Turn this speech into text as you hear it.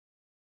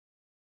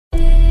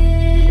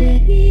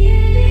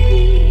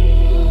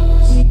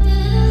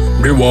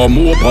me want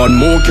more pan,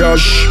 more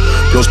cash.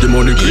 Plus the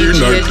money clean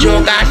like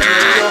clothes.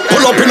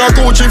 Pull up in a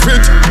Gucci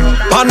fit.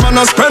 Pan man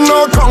a spend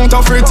no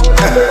counterfeit.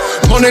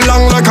 Money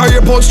long like a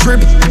airport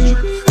strip.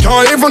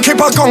 Can't even keep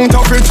a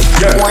counterfeit.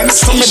 Yeah.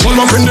 So me pull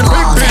up in the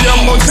big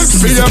BM on 6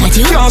 PM.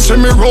 Can't see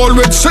me roll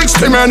with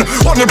 60 men.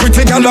 Only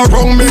pretty gal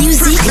around me.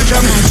 50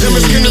 them. Yeah, me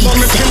skinny bum,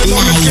 me skinny bum,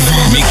 me skinny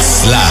bum.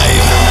 Mix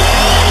live.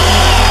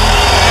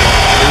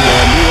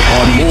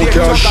 More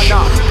cash,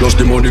 plus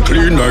the money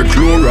clean like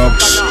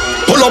Clorox.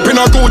 Pull up in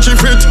a Gucci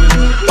fit.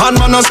 Pan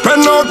man a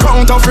spend no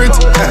counterfeit.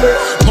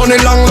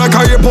 Money long like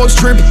a airport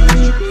strip.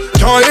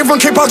 Can't even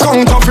keep a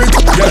counterfeit.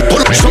 Yeah,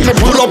 pull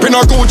up in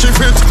a Gucci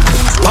fit.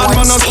 Pan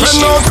man a spend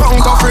no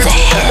counterfeit.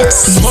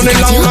 Money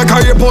long like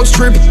a airport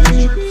strip.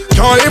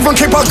 Can't even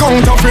keep a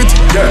counterfeit.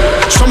 Yeah,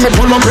 so me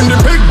pull up in the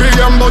big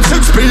BM about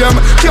 6 PM.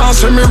 Can't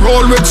see me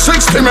roll with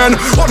 60 men.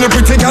 Only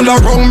pretty gal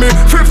around me,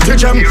 50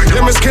 gem.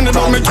 Yeah, me skinny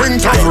down, me king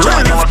tough.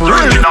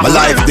 My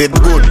life did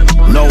good,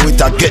 now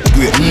it a get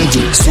great.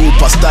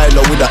 Super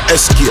styler with a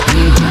escape.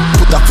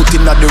 Put a foot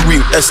in at the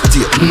real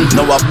estate.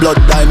 Now a blood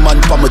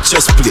diamond for my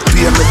chest plate.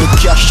 Pay me the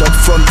cash up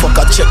front, fuck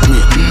a check me.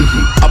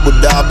 Abu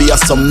Dhabi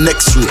has some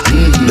next rate.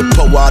 The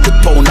power of the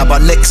pound have a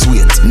next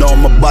weight. Now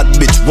my bad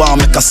bitch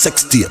want make a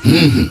sex tape.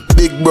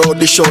 Big bro,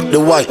 they short the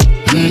white.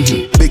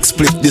 Big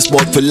split, this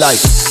boy for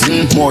life.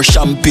 More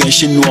champagne,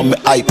 she know me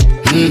hype.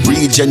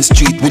 Regent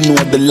Street, we know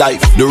the life.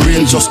 The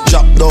rain just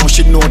dropped down,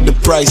 she know the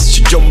price.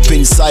 She jump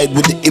inside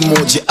with the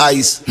emoji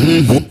eyes.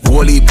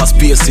 Whole heap of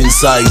space in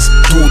size.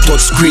 2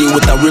 touch screen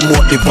with a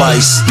remote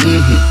device.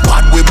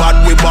 Bad we bad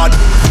we bad.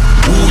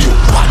 Ooh, you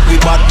bad we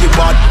bad we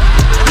bad.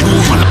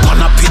 Ooh,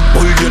 on a pit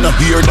bull, you know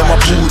hear them a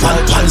pull.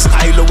 Pan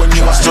style when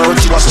you a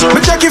search.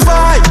 Me check your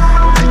vibe.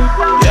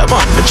 Yeah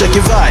man, me check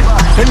your vibe.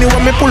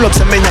 Anyway me pull up,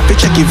 say me have to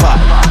check your vibe.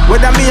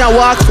 Whether me a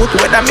walk foot,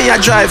 whether me a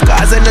drive.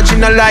 Cause energy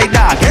no like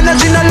that,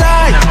 energy no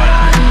like.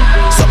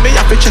 So me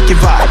have to check your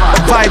vibe.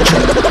 Vibe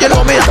check, you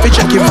know me have to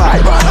check your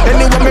vibe.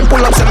 Anyway me pull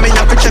up, say me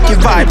have to check your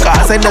vibe.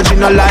 Cause energy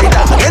no like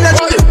that,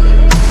 energy.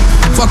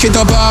 Fuck it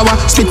up power,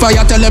 spit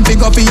fire, tell them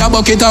pick up in a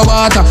bucket of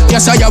water.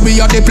 Yes I we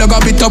are the plug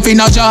up it up in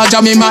a Georgia.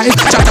 Me mic,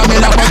 chatter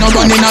me like no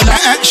gun in a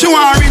life. She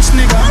want rich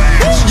nigga,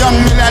 young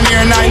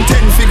millionaire,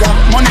 9-10 figure.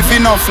 Money fi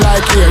enough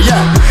like here,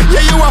 yeah.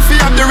 Yeah, you want fi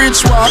have the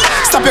rich walk.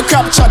 Stop your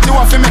crap chat, you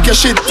want fi make your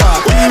shit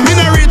talk. Me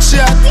no rich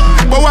yet,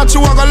 but what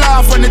you want to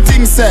laugh when the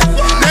thing said.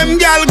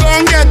 Them gal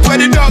gon' get where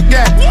the dog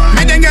get.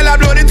 Me them gal a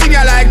blow the thing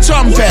I like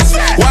trumpet.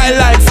 Wild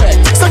like fed.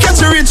 So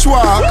catch your rich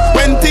walk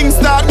when things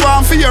start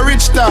going for your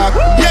rich talk.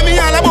 Yeah, me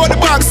all about the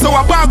bag, so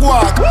a bag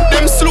walk.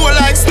 Them slow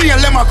like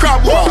snail, them a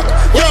crab walk.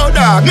 Yo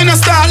dog, me no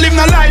start live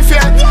no life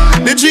yet.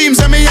 The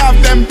dreams that me have,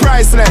 them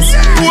priceless.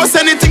 Post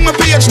anything my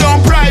page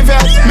down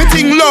private. Me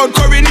think loud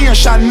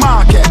coronation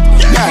market.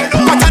 Yeah,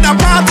 but at a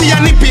party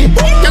and nippy.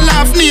 You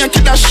laugh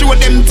naked and show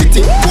them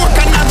titty.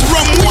 Coconut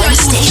rum, we a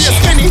use face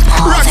penny.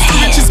 Rocks to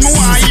riches, me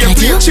want hear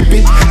play chippy.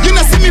 You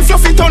know see me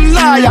fluff it on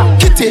liar,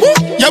 kitty.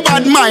 Your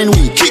bad mind,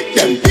 we kick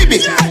them,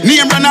 baby.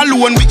 Name run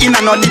alone, we in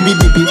and no dibby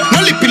dibby.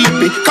 No lippy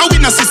lippy, cause we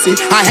no sissy.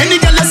 And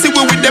any girl you see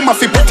we with them a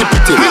fi pretty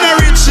pretty. We no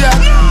rich yet,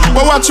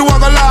 but what you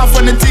want to laugh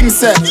when the thing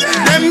said.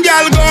 Them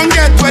gal gon'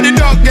 get where the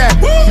dog get.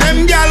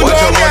 Them gal gon'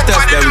 get where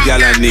the dog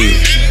get.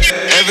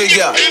 Every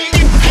girl.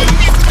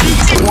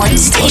 One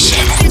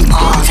station,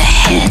 all the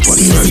hits.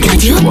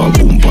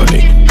 Boom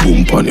bunny,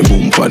 boom bunny,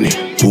 boom bunny,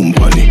 boom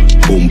bunny,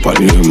 boom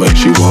bunny. Make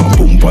she want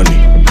boom bunny,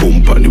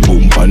 boom bunny,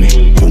 boom bunny,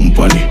 boom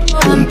bunny,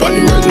 boom bunny.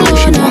 Right now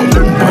she want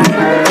boom bunny,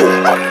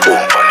 boom bunny, boom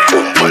bunny,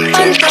 boom bunny.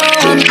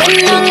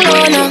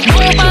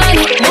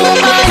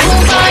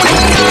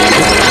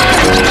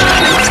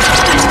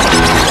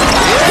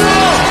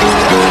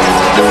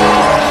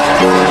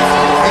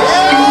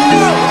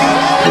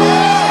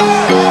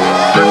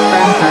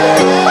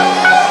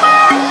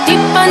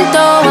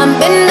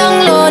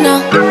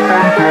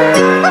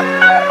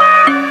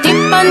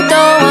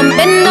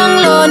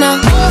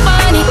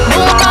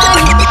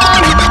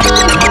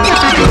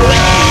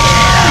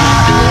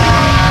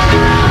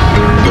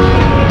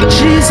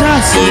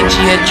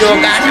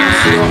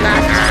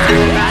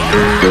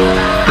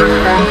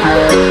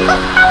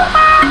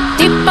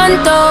 Tip and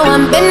toe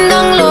and bend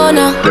down low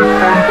now.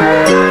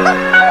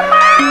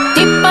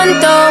 Tip and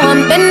toe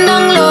and bend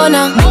down low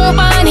now. Boom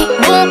bunny,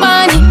 boom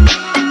bunny.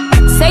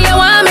 Say you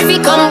want me fi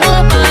come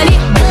boom bunny,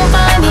 boom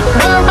bunny,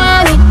 boom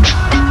bunny.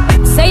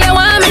 Say you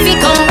want me fi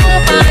come boom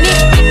bunny.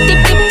 Tip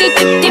tip tip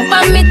tip tip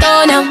on me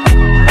toe now.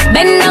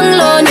 Bend down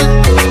low now.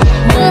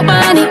 Boom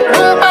bunny,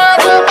 boom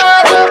bunny, boom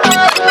bunny.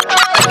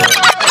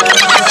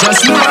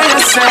 Just know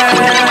yourself.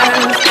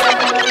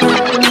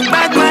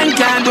 Bad man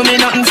can't do me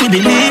nothing to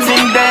believe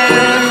in them.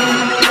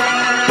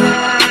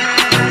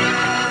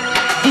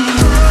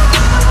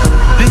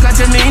 Look what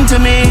you mean to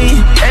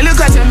me. Hey, look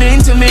what you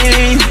mean to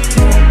me.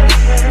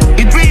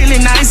 It's really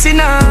nice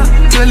enough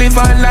to live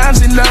our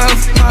lives in love.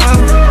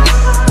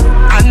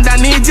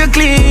 Underneath you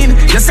clean.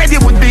 You said you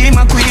would be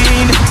my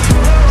queen.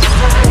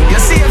 You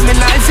saved me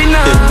life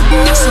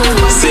enough.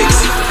 Super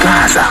 6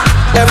 Gaza.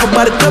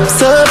 Everybody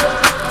cups up.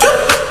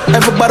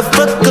 Everybody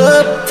fucked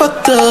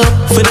up.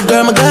 For the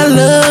girl I got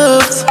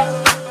love.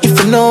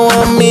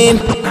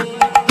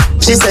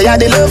 mean. She say I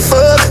the love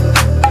fuck.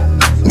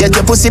 Get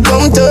your pussy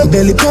pumped up,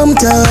 belly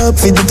pumped up.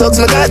 Feed the thugs,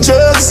 me got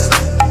drugs.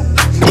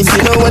 If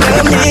you know what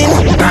I mean.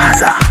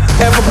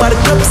 Everybody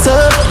cups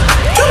up.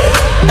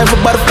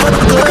 Everybody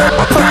fucked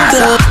up, fucked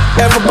up.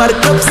 Everybody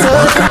cups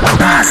up.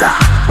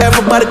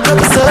 Everybody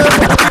cups up.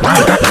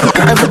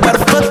 Everybody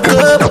fucked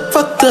up,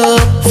 fucked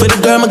up. For the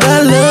girl, my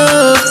God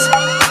loves.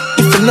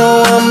 If you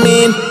know what I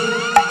mean.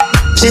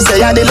 She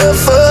say I the love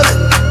fuck.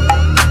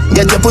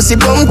 Get your pussy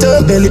pumped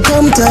up, belly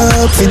pumped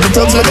up. Feed the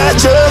thugs, me got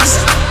drugs.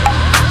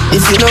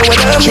 If you know what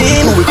I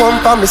mean. We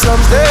come from the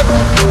slums there.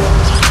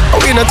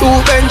 We not too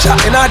venture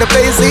in other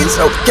places,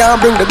 so we can't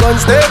bring the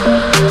guns there.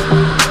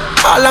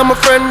 All of my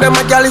friends, them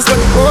a gal is what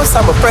most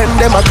of my friends,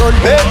 them a gun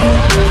there.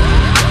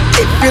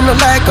 If you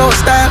not like our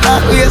style,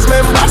 always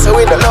remember, so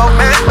we don't love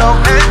man, love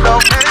man,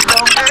 love man,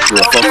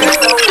 love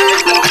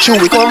man. True,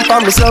 we come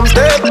from the slums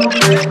there.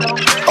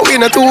 We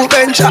not too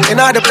venture in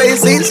other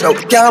places, so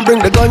we can't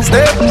bring the guns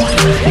there.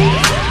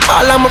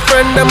 All of my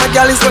friends, them a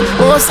gal is what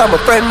most of my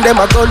friends, them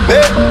a gun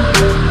there.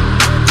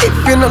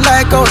 If you not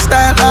like our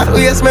style,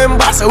 always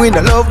remember, so we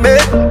don't love me.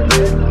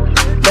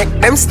 Make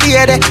them stay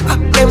there,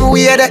 them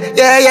weird,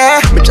 yeah,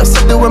 yeah. Me just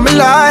do what me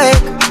like.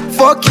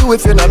 Fuck you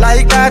if you not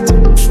like that.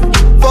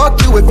 Fuck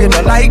you if you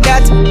not like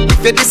that.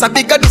 If you this a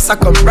bigger, this a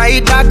come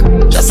right back.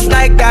 Just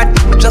like that,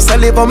 just a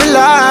live on me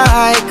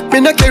like.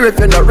 Me not care if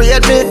you not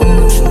rate me.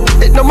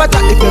 It no matter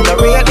if you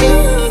not rate me.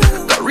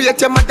 Go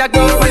rate your mother,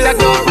 go, rate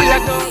go.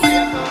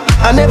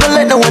 I never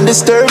let no one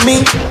disturb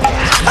me.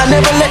 I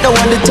never let no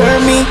one deter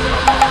me.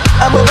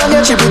 I'm over here,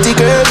 she pretty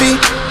curvy.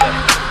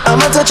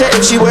 I'ma touch her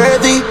if she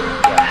worthy.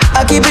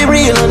 I keep it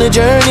real on the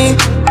journey.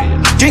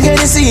 Drink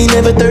Hennessy,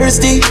 never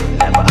thirsty.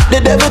 The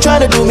devil try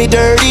to do me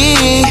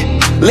dirty.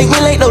 Link me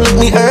late, don't link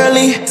me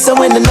early. So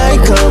when the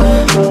night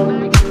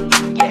come,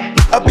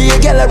 I'll be a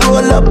gal I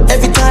roll up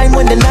every time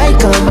when the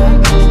night come.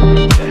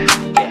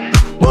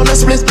 Wanna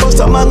split post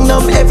a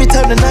magnum every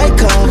time the night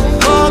come.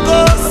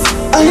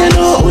 I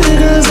know with the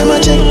girls in my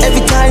check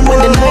every time when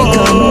the night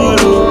come.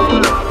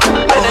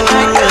 When the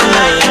night come.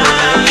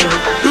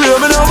 Yeah,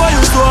 me never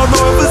used to have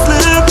no ever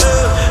sleep.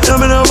 Yeah,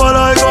 me never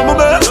like on my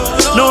bed.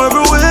 Now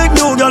every week,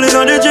 new gal in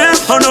the gym.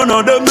 And none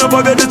of them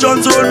never get the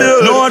chance to hold me.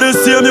 Now they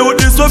see me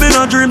with this webbing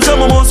and dreams.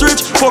 Them almost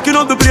rich, fucking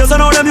up the place. And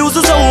now them used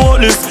to say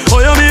worthless.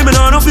 Oh yeah, me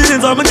nah no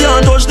feelings and me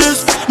can't touch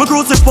this. Me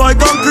crucify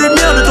concrete,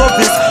 me the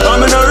toughest.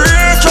 I'm in a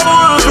reach, I'm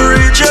want to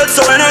reach it.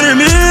 So when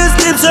enemies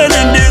keep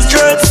sending these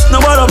threats,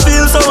 nobody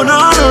feels so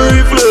now no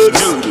reflex.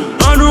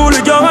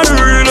 Unruly gang and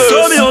real.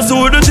 So me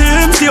also with the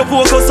team, stay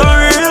focused on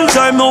real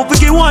time. Now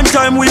picking one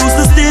time we used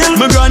to steal.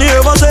 My granny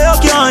ever say I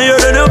can't hear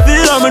then you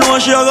feel. I know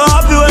she go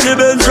happy when the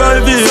Benz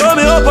driving. So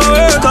me up and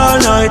work all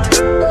night.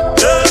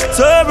 Yeah.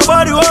 So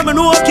everybody want me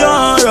know I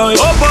can't ride.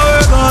 Up and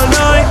work all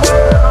night.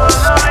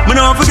 Me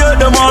not forget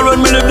them all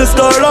when me live the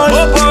starlight.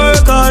 Up and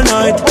work all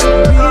night.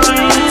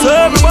 So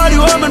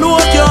everybody want me know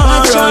I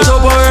can't ride.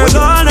 Up and work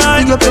all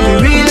night. You feel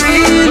me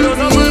real.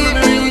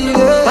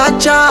 Bad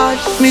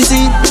charge, me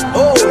see.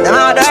 Oh, them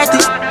are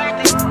dirty.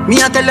 Me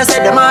a tell you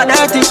say them are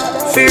dirty.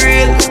 For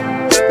real.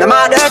 Them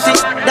are dirty.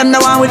 Them the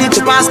one with it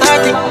to pass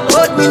 30.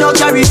 But me no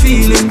carry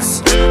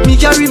feelings. Me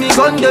carry me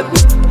gun them.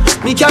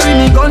 Me carry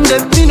me gun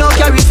them. Me no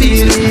carry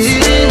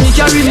feelings. Me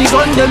carry me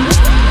gun them.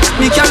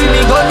 Me carry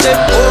me gun them.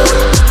 Oh,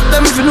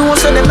 them if you know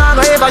so them not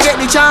gonna ever get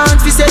the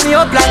chance. Fi set me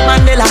up like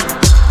Mandela.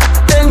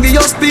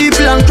 Envious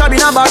people and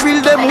crabbing a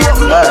barrel them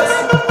up.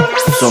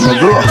 So me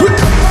grow up.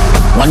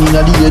 One in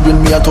the head when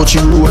me a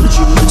touching road.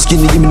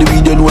 Skinny give me the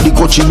video, know the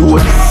coaching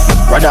road.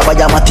 Rather buy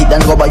a matic than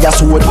go buy a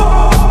sword.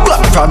 Black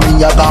from me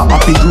I got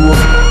happy grove.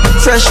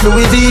 Fresh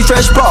Louis V,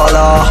 fresh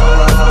Paula.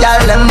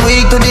 Y'all them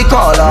weak to the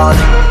color.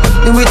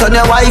 You with on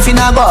your wife in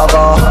a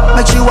go-go.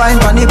 Make you wine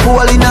from the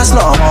pool in a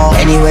slow-mo.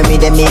 Anyway me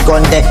dem me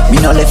gun de, me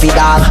no left it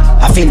dog.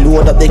 I feel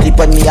load up the clip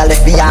when me a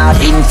left me hard.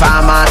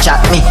 Informer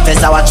chat me,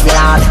 first I watch me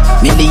hard.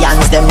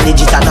 Millions them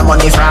legit and the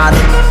money fraud.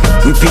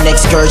 Whipping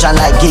excursion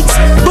like gigs,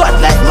 blood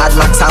like Mad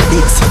Max and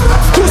Pigs.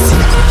 Pussy,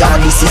 y'all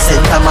this is St.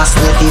 Thomas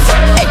native.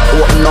 Head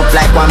open up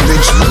like one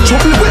bridge.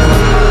 Choppy whip.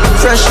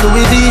 Fresh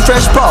Louis V,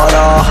 fresh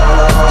Paula.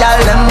 Y'all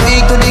them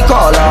weak to the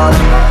color.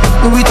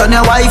 You with on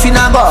your wife in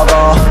a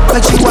go-go.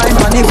 Make you wine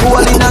from the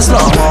pool in a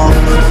slow-mo.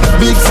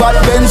 Big fat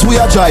Benz we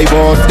a drive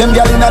out. Them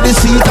gyal inna the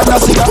seat and I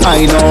see the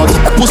eye out.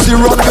 Pussy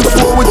run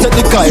before we take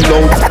the kyle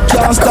out.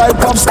 Can't style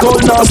pop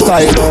skull nor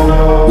style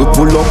out. We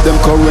pull up them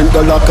current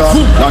the locker.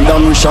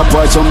 London we shop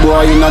right some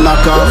boy in a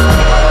knocker.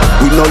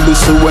 We no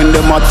listen when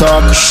them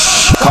attack.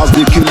 Cause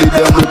they kill it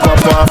them we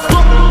pop off.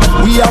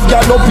 We have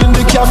gal up in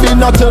the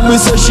cabin. I tell me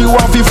say she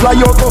want to fly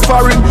out of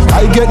foreign.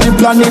 I get the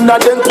planning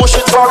and then push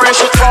it for it.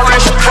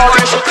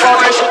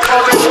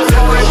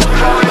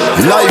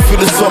 Life for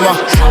the summer.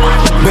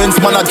 Benz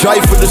man I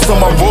drive for the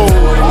summer. Whoa.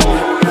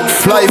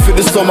 Fly for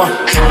the summer.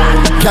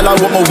 Gal I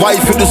want my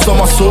wife for the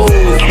summer. So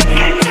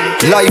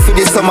life for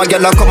the summer,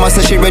 girl a come and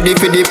say she ready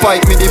for the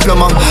pipe, me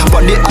diploma.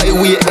 But the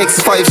highway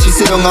X5, she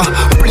sit down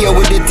play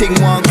with the thing,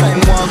 one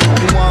time.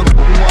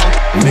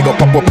 Me go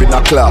pop up in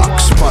a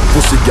Clarks. Fat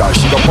pussy girl,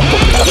 she go pop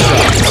up in a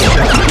Clarks.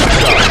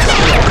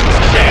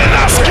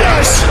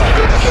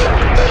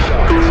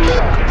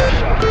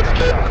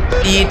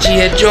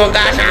 DJ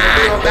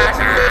Juggernaut.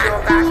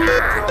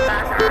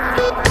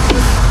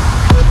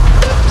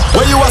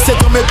 When you a say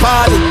to me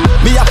party,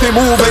 me happy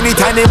move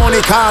anytime the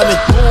money call me.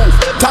 Move.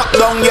 Top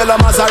down yellow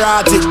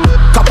Maserati,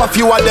 cop a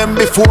few of them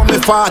before me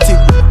 40.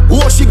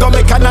 Oh, she gon'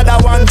 make another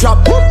one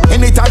drop.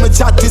 Anytime we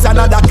chat is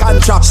another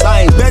contract.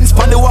 Sign. Benz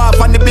pon the wharf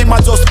and the beam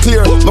are just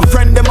clear. My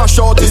friend them a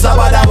short is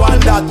about that one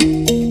that.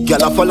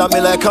 Girl a follow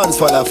me like hands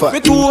for the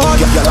fat. Girl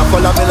a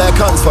follow me like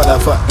hands for the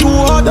fat.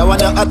 That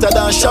one a hotter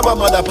than Shabba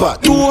mother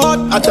pot.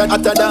 Hotter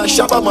than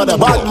Shabba mother.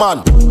 Bad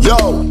man,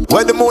 yo,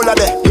 where the moolah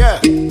there? Yeah.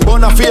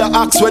 Bonafide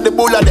axe where the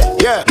bull are there.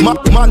 Yeah.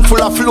 Man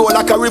full of flow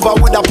like a river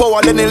with a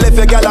power. Then he left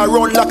a girl a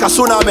run like a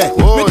tsunami.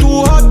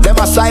 Oh. Them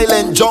a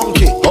silent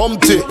junkie,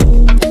 humpty.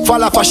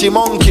 Fall off a she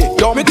monkey,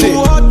 dumpty.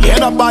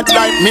 Ain't a bad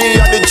like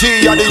me, or the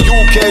G, or the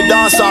UK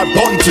dancer,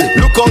 bunty.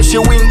 Look how she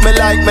wink me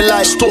like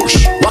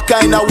stush. What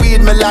kind of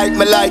weed me like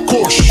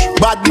kush.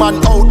 Bad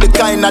man out the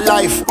kind of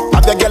life.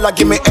 Have your girl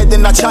give me head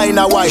in a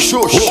China white.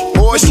 Shush,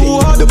 oh shit,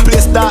 the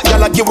place that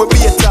girl give we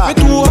beta.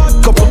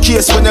 Couple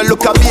case when you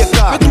look a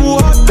baker.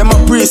 Them a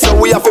priest so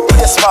we have to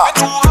play smart.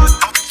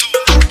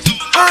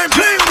 I'm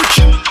playing with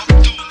you.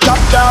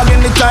 Top dog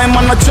anytime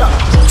on a trap.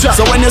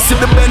 So when you see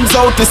the Benz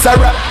out, it's a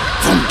rap.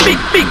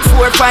 Big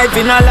 4-5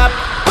 in a lap.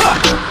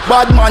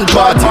 Bad man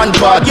part.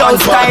 Yo,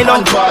 style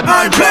on.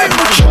 I'm playing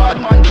with you.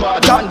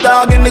 Top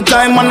dog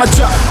anytime on a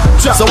trap.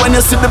 So when you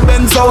see the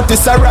Benz out,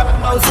 it's a rap.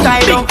 Yo,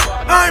 style on.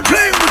 I'm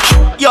playing with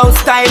you. Yo,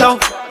 style on.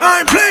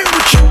 I'm playing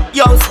with you.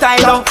 Yo,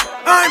 style on.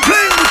 I'm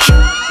playing with you.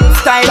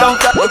 Style on.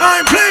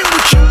 I'm playing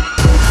with you.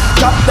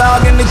 Top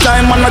dog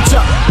anytime on a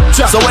trap.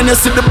 So when you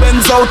see the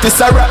Benz out,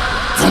 it's a rap.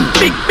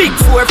 Big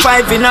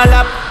 4-5 in a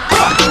lap.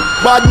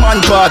 Bad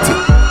man party.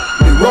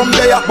 Rum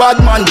there,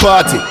 bad man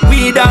party.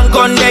 Weed and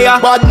gun there,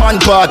 bad man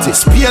party.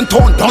 Spain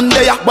town down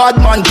there, bad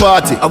man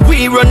party.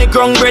 We run the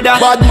ground, brother,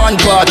 bad man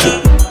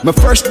party. My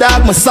first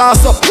dog, my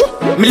sauce up.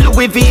 Me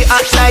Louis V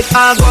act like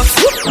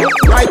August.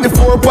 Right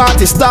before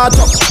party start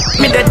up.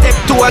 Me the take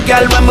to a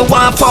girl when me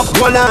want fuck.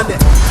 Hold on there.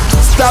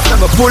 Stop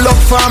and me pull up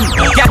fam.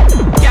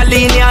 Girl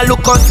in here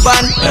look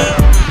husband.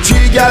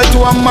 3 girl to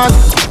a man.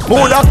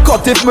 More that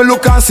cut if me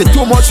look and see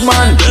too much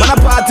man. When I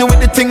party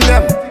with the thing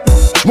them.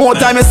 More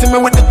time you see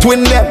me with the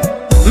twin them.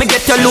 Me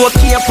get a low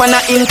key up on a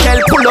Intel.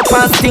 Pull up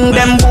and sting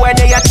them boy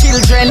they are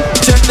children.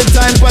 Check the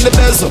time on the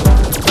bezel.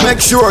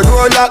 Make sure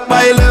door lock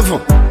by 11.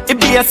 It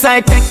be a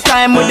side take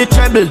time with the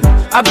treble.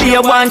 I be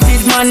a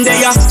wanted man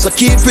there. So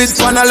keep it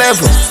on a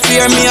level.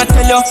 Hear me I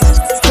tell you.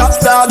 Top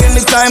dog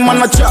anytime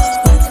on a trap.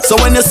 So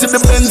when you see the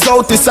Benz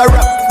out it's a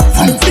rap.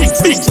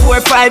 Big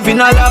 4-5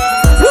 in a lap.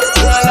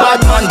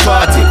 Bad man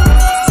party.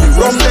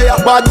 Rum there,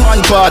 bad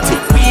man party.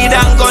 Weed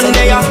and gun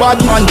there,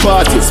 bad man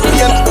party.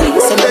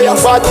 Rum there,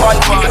 bad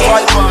man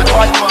party.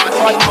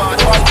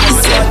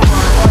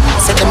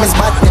 Say them is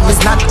bad, them is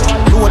not.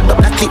 Load up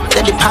the clip,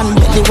 let the pan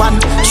belly one.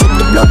 Shoot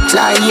the blood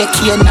fly, AK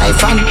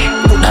knife and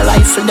put the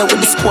rifle there with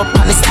the scope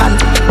on his stand.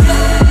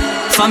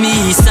 For me,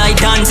 east side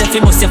dance, if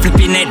you bust your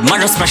flipping head,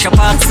 Maro splash a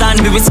park stand.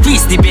 We will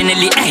squeeze the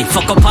Benelli, hey,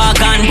 fuck up our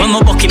gun. When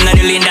my buck him na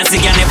the lane, that's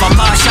again never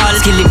partial.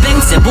 Skilly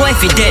bang, say boy if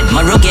he dead,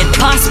 Maro get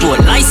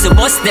passport. Lice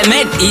bust them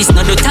head, east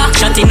no do talk,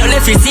 shot in no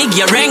left, zig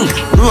your ring.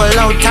 Roll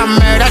out and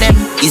murder them,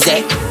 is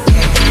it?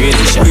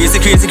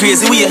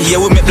 Crazy way.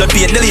 Here we make blood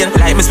paint the lane.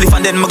 Like me spliff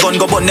and then my gun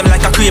go burn them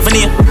like a craven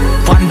here.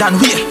 One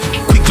down way,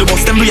 quickly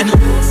bust them brain.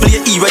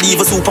 Play E ready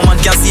for Superman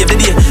can save the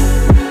day.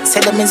 Say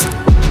them is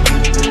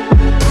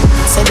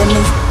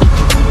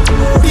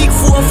Big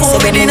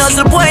 4-4 with the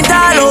nozzle point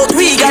all out.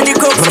 We got the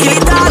crooks, kill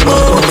it all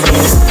out.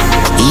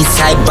 East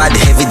side bad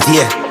heavy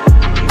deer.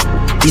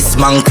 This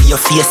man to your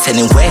face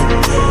anyway.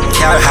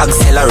 Car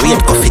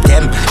accelerate off it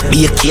them.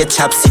 Be a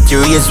K-chop city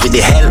race with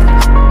the hell.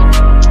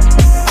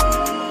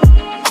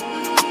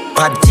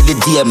 Bad till the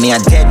day me a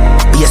dead.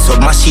 Be a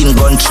submachine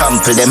gun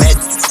trample them head.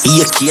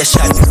 Be a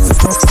K-shot.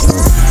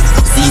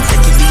 See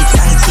take a beat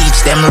and teach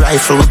them.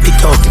 Rifle we pick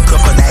out the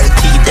crocodile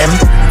teeth them.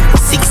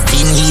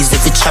 16 he's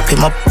if you chop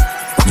him up.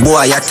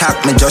 Boy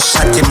attack me just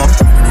shot him up.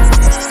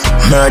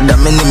 Murder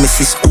me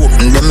nemesis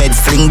open them head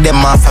fling them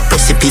off a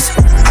precipice.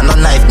 And a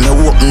knife me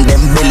open them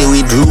belly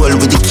with roll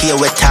with the K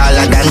wet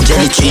taller than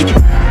jelly tree.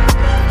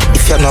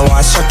 If you no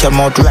want shut your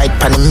mouth right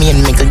pan the main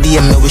mickle day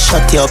me we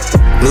shut you up.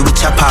 Me we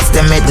chop off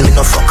them head me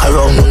no fuck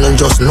around. No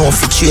just know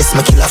if you chase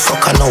me kill a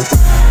fucker now.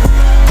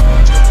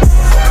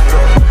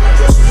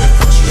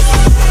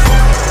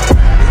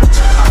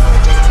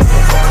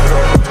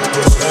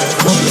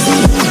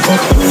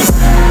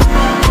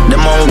 The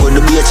mongo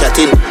the beer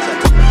chatting.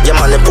 Yeah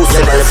man the pussy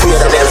man the afraid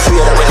of them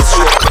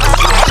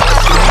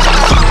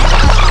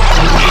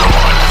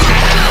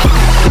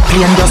The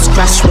plane just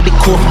crash with the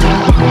coke.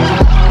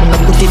 When I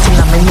put it in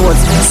my nose,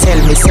 sell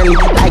it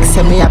like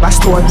say me have a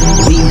store.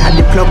 We had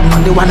the plug,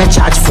 man, they wanna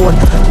charge phone.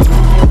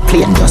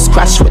 Plane just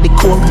crash with the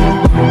coke.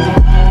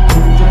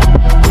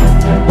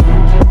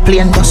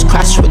 Plane just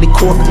crash with the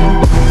coke.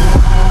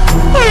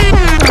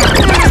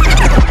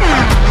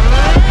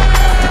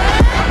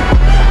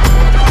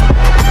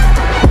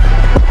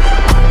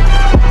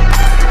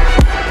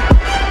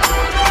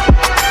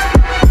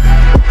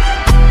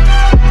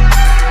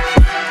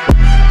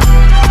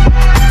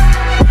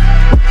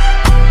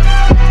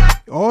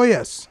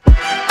 yes.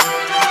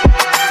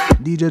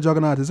 DJ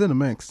Juggernaut is in the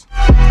mix.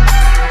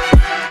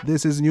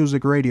 This is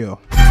Music Radio.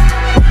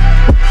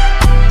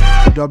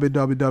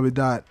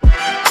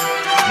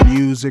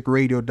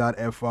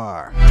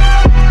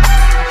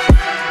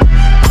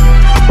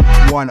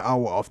 www.musicradio.fr. 1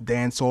 hour of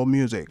dancehall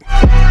music.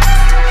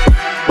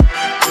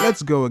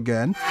 Let's go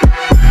again.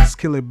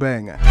 Skilly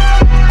Bang.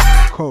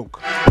 Coke.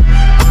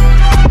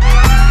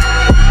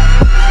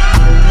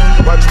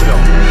 Watch me now.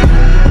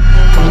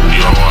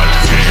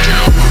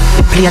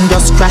 The plane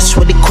just crash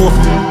with the coke.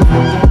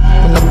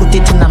 When I put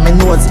it in my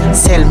nose,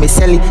 sell it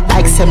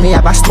like say me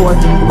have a store.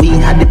 We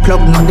had the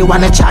plug, now they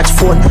wanna charge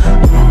phone.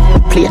 The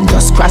plane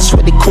just crash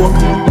with the coke.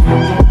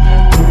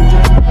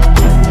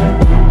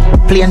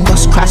 Plane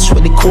just crash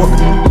with the coke.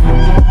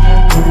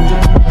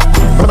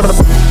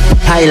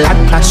 Pilot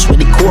crash with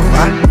the coke,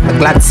 huh? I'm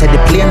glad said the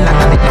plane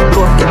land and it no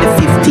blow. Get the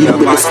 15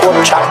 with the scope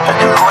trap on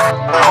the road.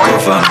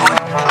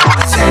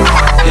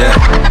 Yeah.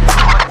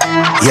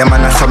 Yeah,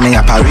 man, that's something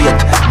I parade.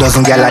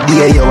 Doesn't get a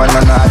day, you want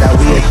another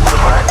way.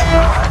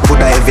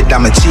 Put a heavy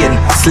damn a chain,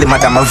 slimmer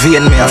than my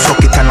vein. Me a fuck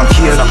it and no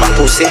care. My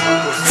pussy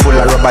full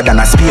of rubber than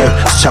a spear.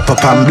 Chop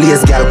up and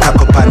blaze, girl,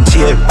 cock up and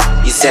cheer.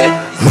 You say,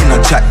 me no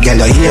chat, girl,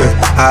 you hear.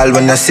 All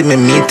when you see me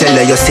tell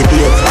her you see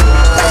it.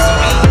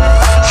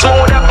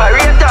 Smooth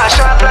operator,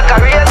 sharp like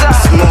a razor.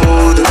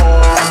 Smooth.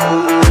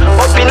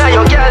 Up in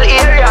your girl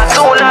area,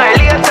 sooner or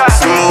later.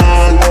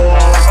 Smooth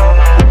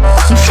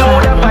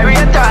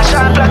operator,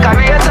 sharp like a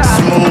razor.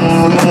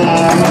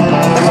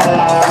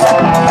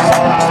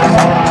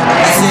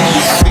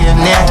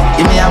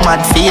 Give me a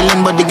mad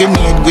feeling, but the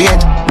grenade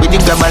great. With the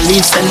grab a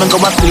leaf, send me go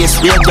a place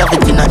where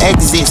gravity no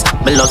exist.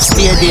 Me love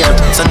stay there,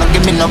 so no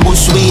give me no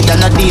bush weed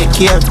and no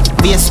daycare.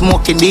 Be a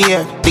smoke in the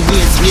air, the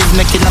grace blaze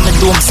making on my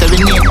dome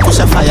serenade. Push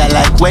a fire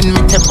like when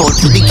me tap out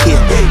to the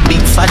care.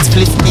 Big fat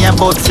split me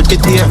about flip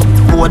it here.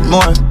 Boat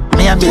more.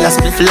 Me a bill a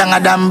split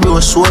longer than bro.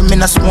 Show me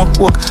no smoke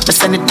coke. Me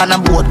send it on a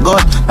boat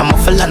god. I'm a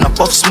fella no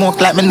puff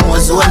smoke like me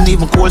nose zone.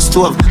 Even cold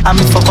stove. And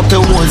me fuck up the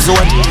whole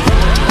zone.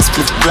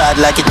 Split broad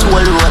like a toll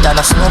road and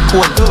a snow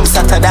cone. It's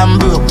hotter than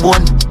broke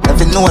bone.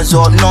 Every nose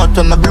up north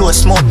when me blow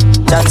smoke.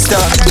 That's the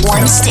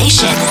One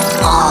station,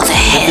 all the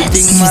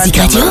hits. Music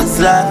Radio.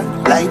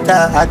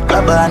 Lighter, hot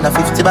grabber and a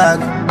 50 bag.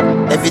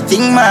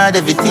 Everything mad,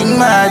 everything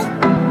mad.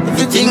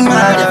 Everything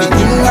mad,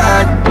 everything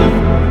mad.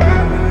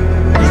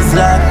 It's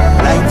like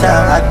lighter,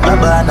 hot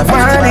grabber and a 50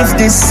 bag. Man, if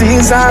this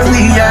is all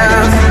we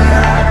have,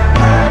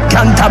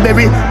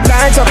 Canterbury,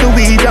 light up the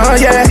weed, oh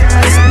yeah.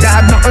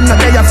 Dog, nothing no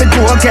day off it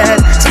cocaine.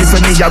 Split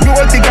for me a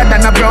roll bigger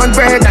than a brown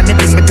bread. And it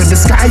bring me to the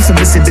sky for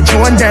me see the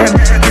drone them.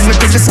 Bring me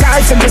to the sky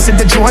for me see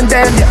the drone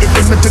them. Yeah, it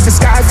bring me to the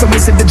sky for me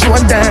see the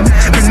drone them.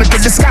 Bring me to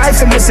the sky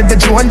for me see the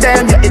drone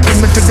them. Yeah, it bring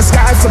me to the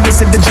sky for me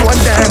see the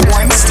drone them.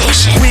 One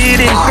station,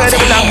 weed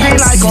incredible and green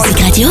like gold.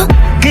 Music Radio.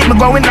 Keep me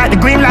going like the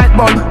green light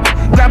bulb.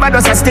 Grab a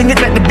dust and sting it,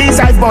 make the bees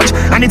I budge.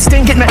 And it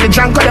stink it, make the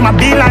drunk call them a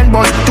beeline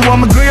buzz. To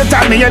all my great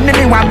time, me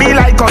enemy want be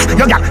like us.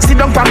 Yo, yeah, sit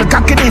down for me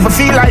cock it, even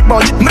feel like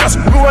budge. Me just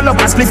roll up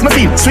and split me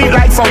feel sweet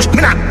like fudge. Me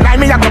not lie,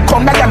 me have to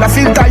come back, y'all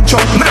feel tight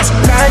chunk. Me just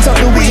light up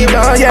the weed,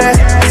 oh yeah.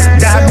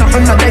 Dog,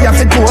 nothing no day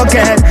off it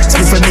cocaine.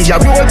 Split for me a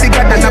roll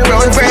bigger than a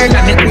brown bread.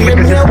 And it make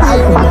me feel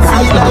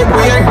like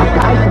weird.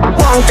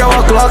 Punk our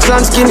clocks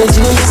and skinny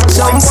jeans.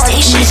 Some white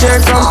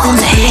t-shirt from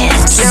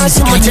Philippines. Can't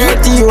see my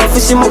dirty, you have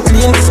to see my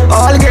clean.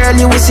 All girl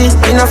you will see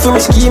enough for me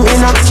scheme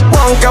enough.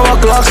 Punk our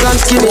clocks and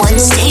skinny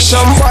jeans.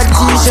 Some white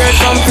t-shirt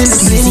from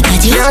Philippines.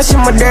 Can't see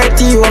my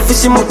dirty, you have to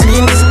see my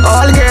clean.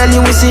 All girl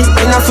you will see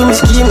enough for me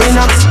scheme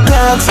enough.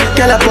 Clocks,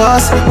 girl a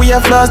boss. We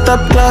have lost up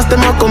class,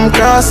 them a come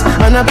cross.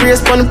 And I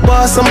praise pon the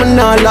pass, I'm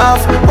not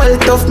laugh. Well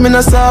tough, me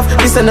no soft.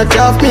 This a not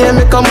job, me and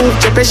make a move,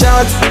 chop a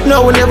shot.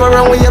 No, we never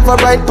run, we ever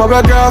write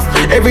paragraph.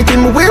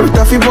 Everything we wear, it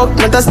off, buck,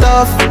 not a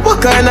stuff.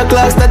 What kind of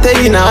clocks that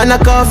they in and a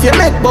cough? You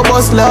make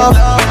bubbles laugh.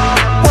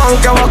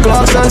 Punk our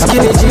clocks and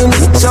skinny jeans.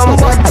 Some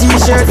white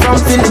t-shirt from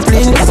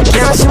Philippines.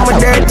 Can't see my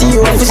dirty,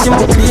 you have to see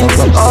my clean.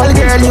 All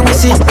girl you will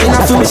see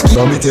enough for me skin.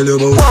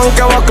 Punk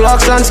our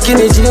clocks and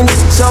skinny jeans.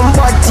 Some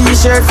white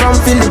t-shirt from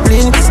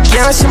Philippines.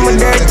 Can't see my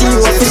dirty,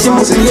 you have to see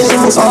my clean.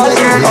 All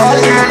girl, all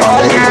girl,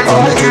 all girl,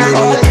 all girl,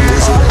 all girl.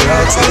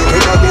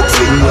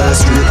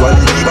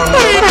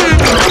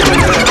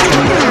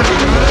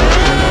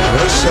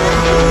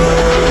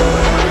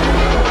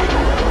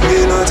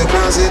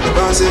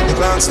 The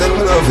clocks, them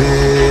love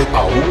it.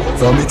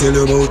 From me tell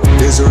you about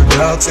desert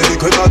dogs, say the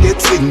quicker get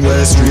thin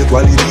there. Straight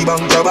quality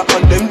bank cover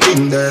and them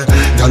thing there.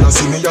 Y'all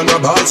see me on a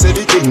ball, say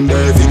the king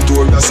there.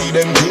 Victoria see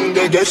them king,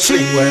 they get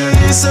free where.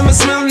 Some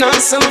smell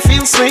nice, some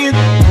feel sweet.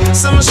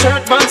 Some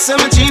shirt but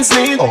some jeans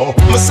neat.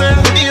 Myself,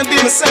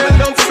 baby, myself,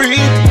 don't freak.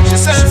 She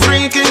said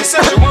freaky, she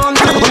said she want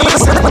me.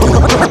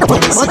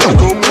 When you see them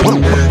come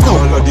in there,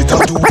 all of the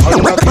tattoo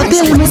and the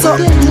pins in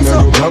there. You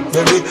know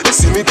Blackberry,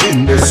 see me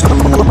king there.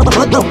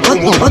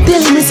 I'm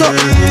telling me so.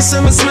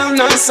 Some smell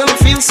nice, some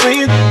feel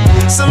sweet.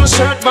 Some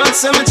shirt pants,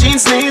 some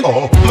jeans neat.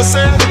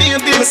 Myself,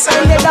 baby,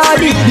 myself.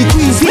 The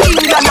queen's real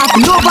and have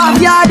love of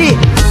yardy.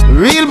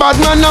 Real bad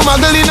man, no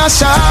muggle in a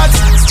shot.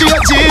 Straight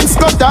jeans,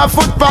 cut off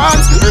foot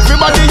pants.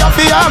 Everybody have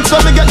the arms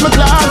when me get my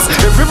clocks.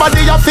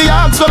 Everybody have the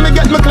arms when me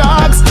get my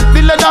clocks.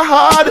 The leather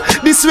hard,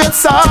 the sweat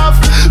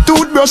soft.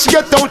 Toothbrush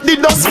get out the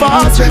dust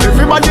fast.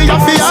 Everybody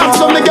have the arms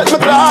when me get my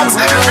clocks.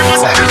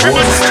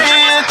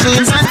 Straight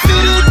jeans and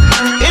fitted.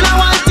 In a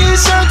white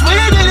t-shirt, we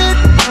did it.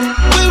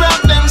 We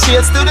rock them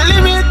shades to the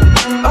limit.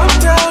 Up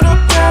down, up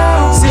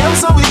down. See how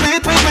so we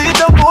beat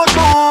the boat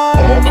more.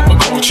 My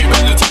Gucci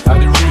belt are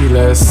the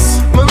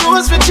realest. My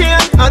rose for chain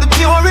are the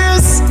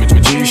purest. With my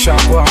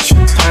G-Shock watch,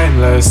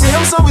 timeless. See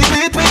how so we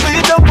beat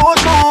the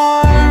boat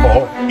more.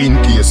 In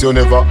case you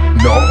never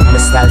know. My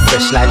style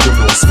fresh like the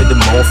rose for the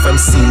mouth. From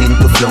ceiling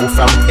to flow,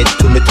 from head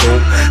to my toe.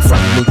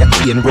 From me a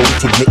clean road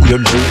till me ear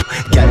low.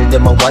 Girl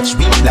them a watch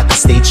me like a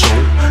stage show.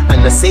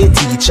 And I say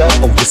teacher,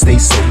 how to stay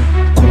so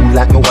cool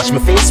like me wash my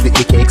face with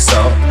the cakes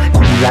up.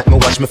 Cool like me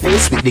wash my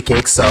face with the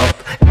cakes up.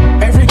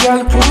 Every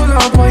girl pull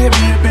up on your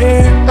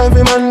baby.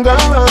 Every man go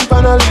around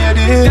for a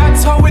lady.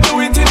 That's how we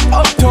do it in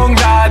Uptown,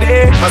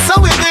 daddy. That's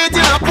how we do it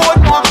in a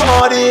Portmore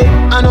party.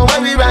 I know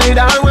where we ride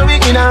or where we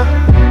in a.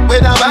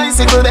 With a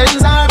bicycle,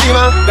 Benz or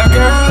Beamer. The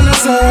girl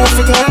is off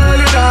to tell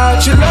you that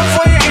she love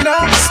for you in a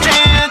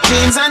straight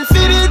jeans and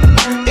fitted.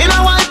 In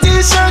a white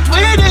t-shirt,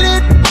 we did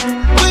it.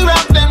 We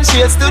rock them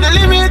shades to the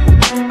limit.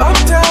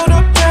 Uptown,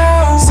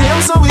 uptown. See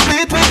how so we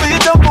beat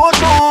the boat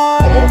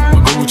more. My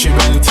Gucci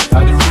belt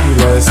are the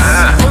realest.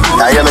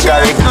 I am a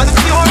Gary.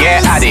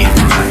 Yeah, Addy.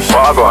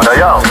 Oh, God,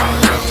 I am.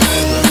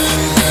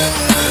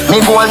 Me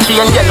gold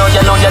chain yellow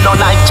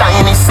like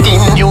Chinese skin.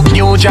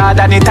 New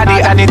Jordan, it a the,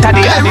 and it a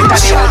the, and it a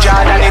the. New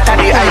Jordan, it a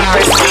the, I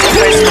press me.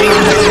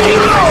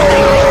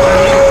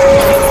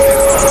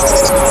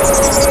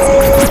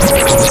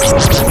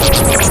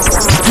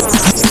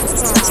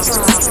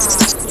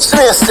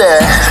 Sister.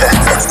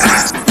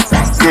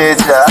 Good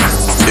job.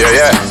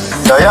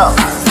 Yeah.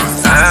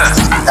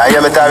 I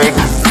am a Tariq.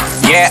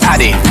 Yeah,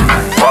 Addy.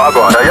 Oh,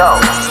 God, I am.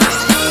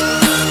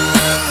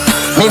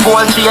 Me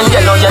gold chain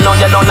yellow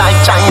like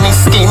Chinese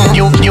skin.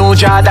 New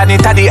Jordan,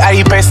 it a the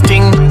hypest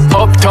thing.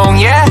 Uptown,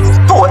 yeah.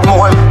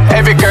 Portmore.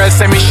 Every girl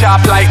say me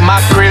sharp like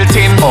mackerel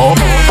tin.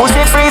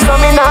 Pussy free so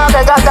me nah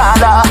beg a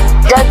dollar.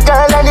 Get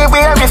girl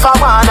anywhere if I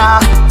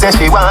wanna. Say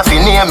she want fi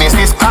name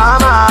Mrs.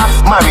 Palmer.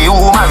 Marry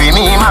who, marry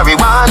me,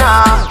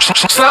 marijuana.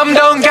 Slam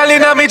down girl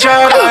inna me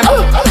Jordan.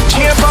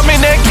 Chain from me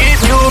neck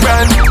is new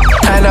brand.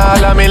 And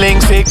all of me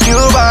links is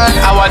Cuban.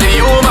 I want the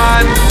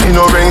human. You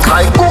know rank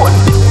like gold.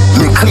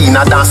 Me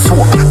cleaner than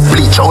soap.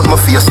 Bleach out my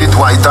face, it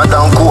whiter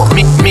than coke.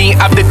 Me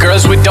have the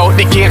girls without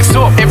the cake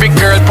soap. Every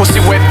girl pussy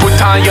wet, put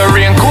on your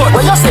raincoat.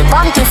 When you say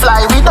panty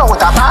fly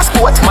without a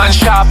passport. Man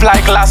sharp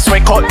like glass,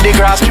 we cut the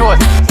grass short.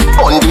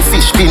 On the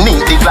fish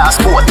beneath the glass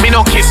boat. Me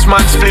no kiss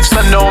man spliffs,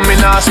 so no me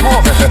nah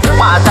smoke.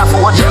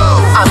 Waterford,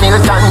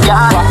 Hamilton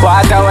Garden,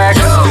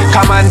 Waterworks,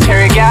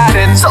 Commentary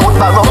Garden, South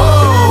Barrow,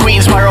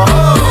 Queensborough,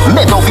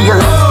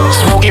 Meadowville,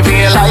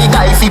 Smokyville. Shy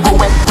guy fi go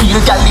wet,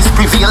 real gal is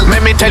prevail.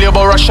 Let me tell you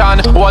about Russian,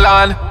 hold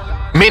on.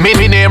 Me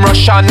name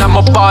Russian, I'm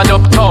up on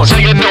Uptown. So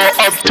you know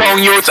Uptown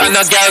youth and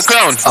a girl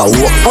clown.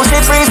 Pussy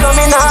free so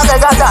me nah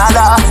beg a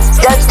dollar.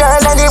 Get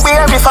girl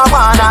anywhere if I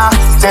wanna.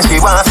 Say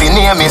she want fi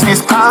name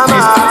Mrs. Palmer.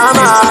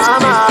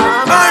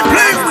 I'm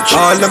playing with you.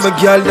 All of my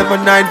girl, them a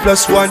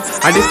 9+1.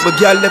 And if my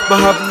girl left me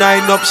have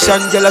 9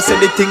 options. Girl I say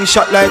the thing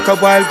shot like a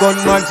wild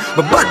gunman.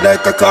 But bad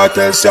like a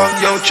cartel song.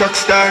 Yo, Chuck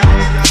Star.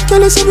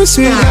 Girl I say me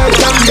sweet like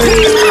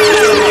Jamie.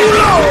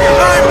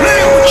 I'm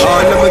playing with you.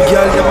 All of my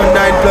girl, them a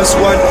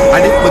 9+1.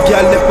 And if my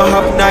girl left me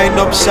have 9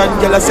 options.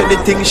 Girl I say the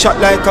thing shot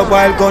like a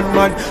wild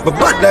gunman. But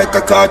bad like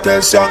a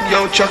cartel song.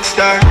 Yo, Chuck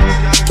Star.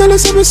 Girl I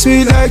say me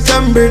sweet like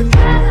Jamie.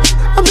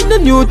 I'm in the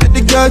new to the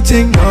girl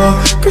thing,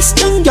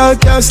 Christian girl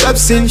can't stop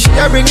sin. She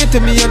a bring it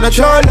to me and I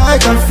try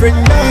like a friend,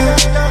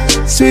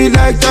 Sweet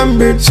like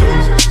tambourine.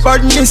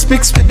 Badness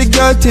mixed with the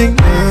girl thing,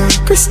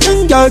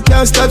 Christian girl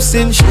can't stop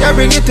sin. She a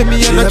bring it to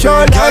me and I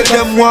try like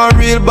a them one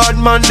real bad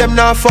man, them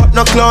not fuck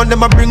no clown.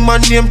 Them a bring my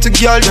name to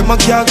girl, them a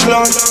girl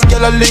clown.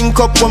 Girl a link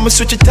up when me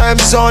switch the time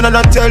zone. And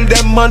I tell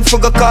them man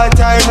for go call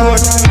time road.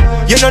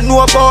 You don't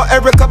know about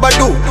Erica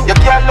Badu. You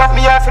can't lock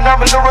me off and I'm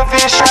a Louis V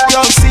show.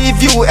 Young see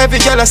view, every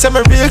girl I say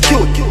me real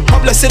cute.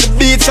 I'm blessed the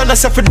beats and I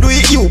say for do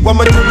it you. What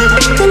am I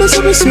doing? Tell us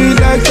I'm sweet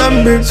like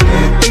tambourine.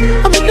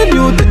 I'm in the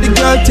new to the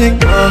girl thing,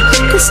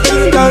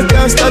 Christian girl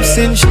can't stop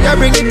sin. She a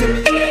bring it to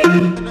me.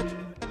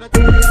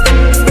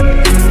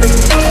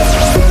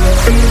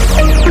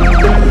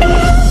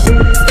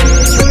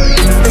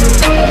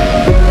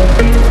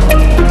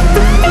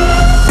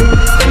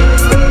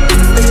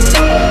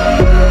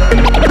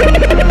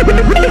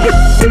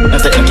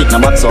 No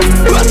what's up,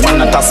 man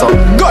not toss up.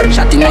 Gun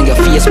shot in your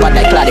face, but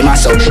like Claude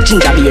Masso.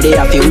 Ginger beer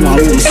there, if you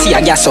want room, see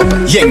a gas up.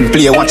 Young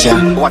player, watch ya.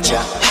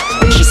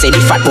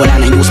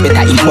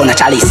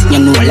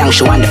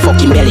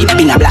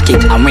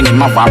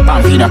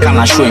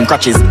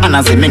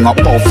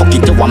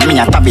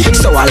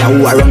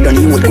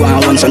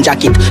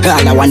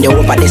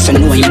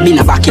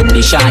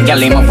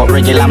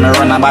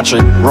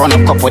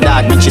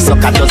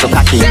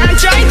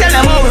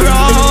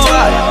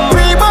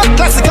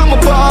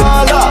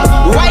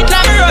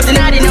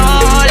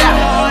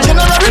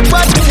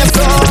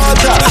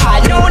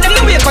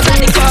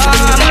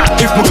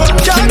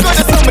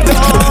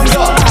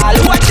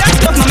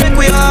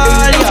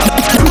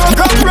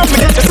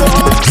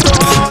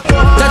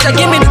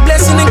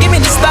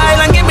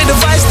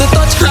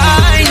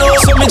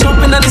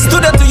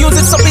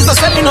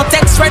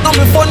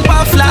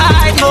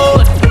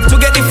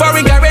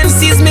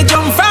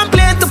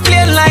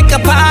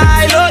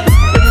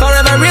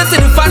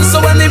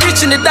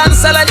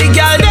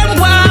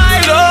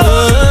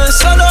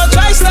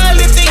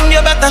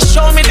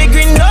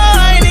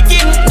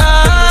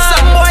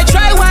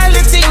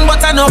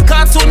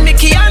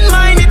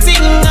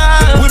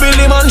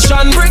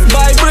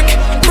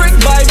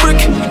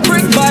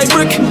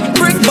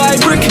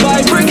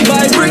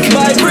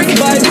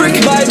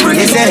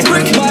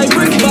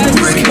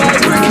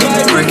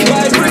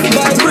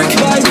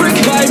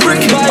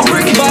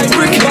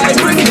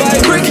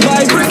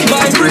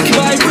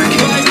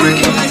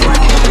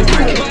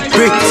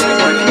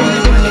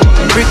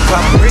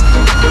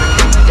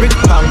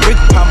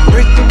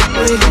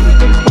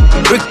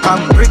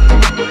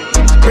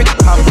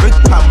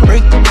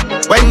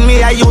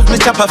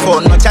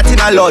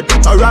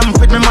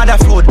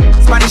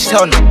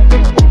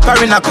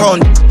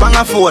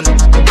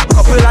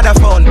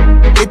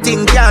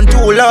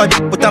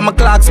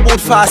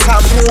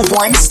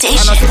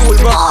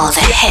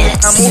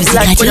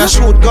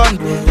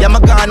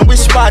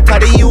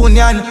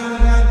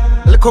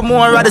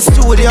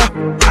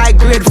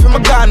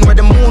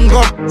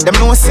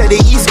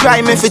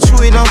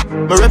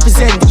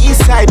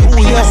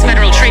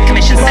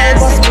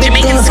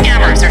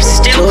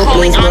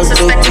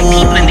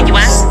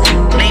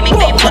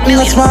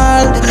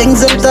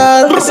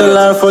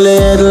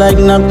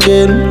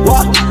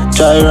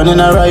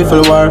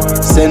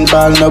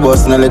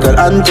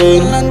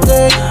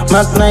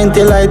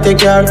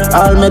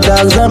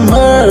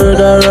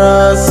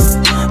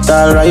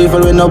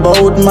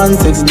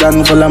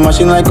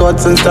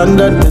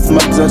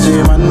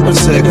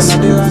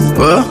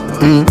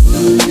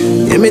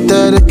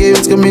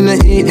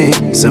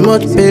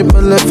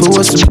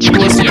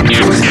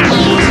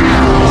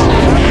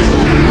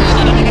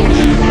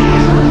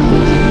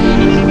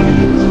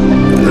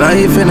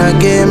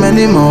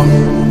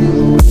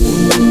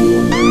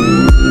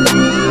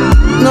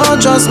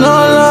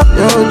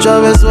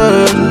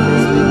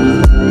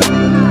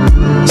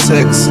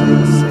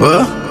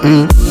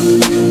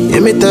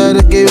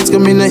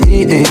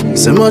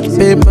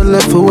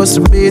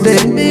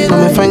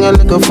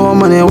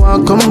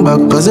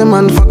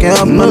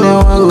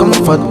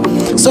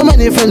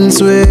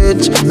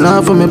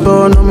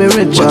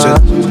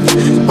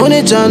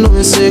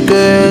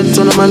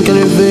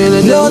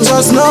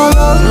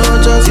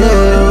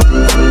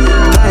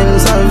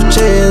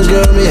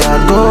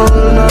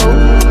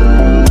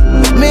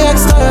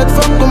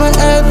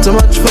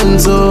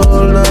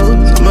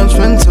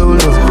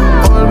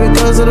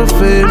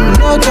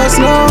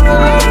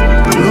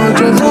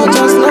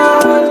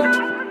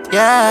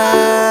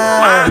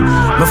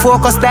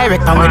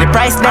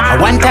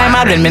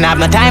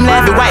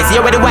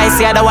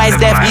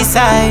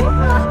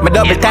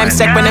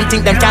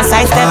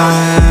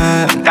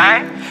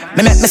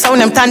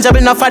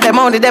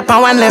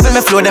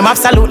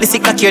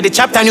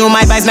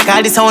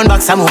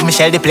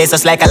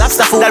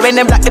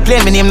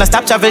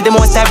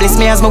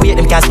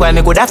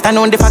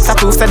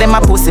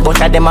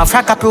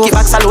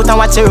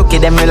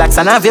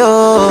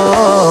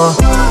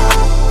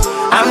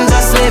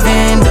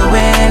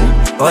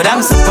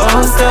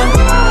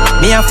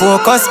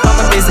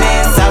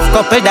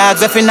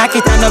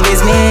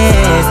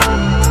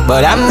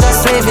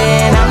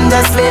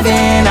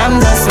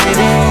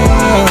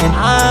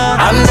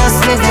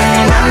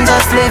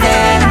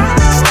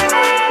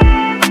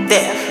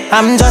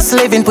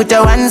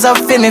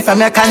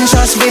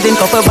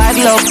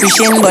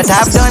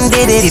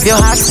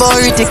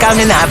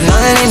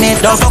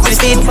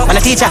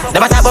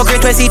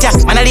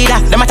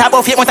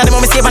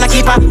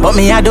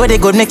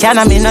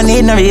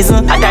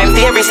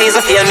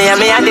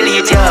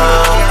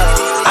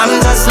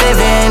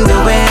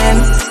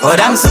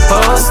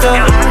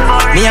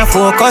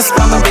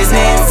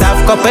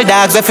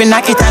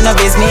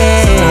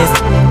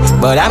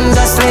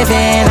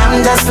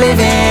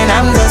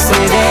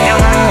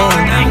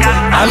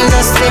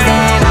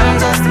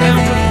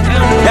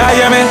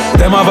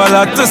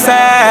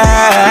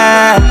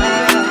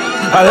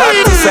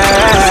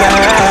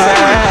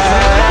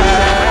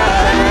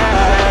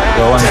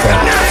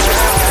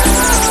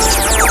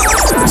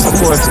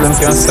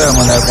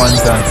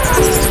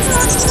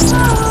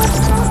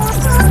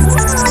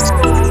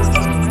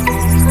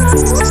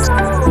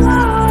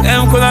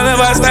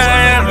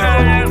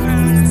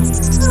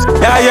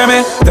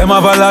 Them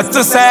have a lot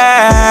to say,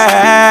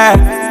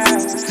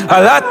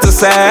 a lot to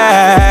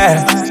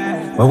say.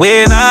 But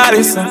we not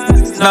listen,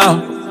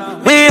 no,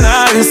 we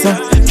not listen.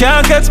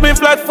 Can't catch me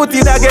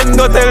flat-footed again,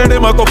 go tell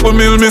them a couple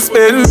mil me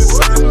spend.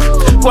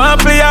 Go and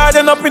play hard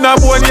and up in a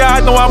bone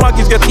yard, now I'm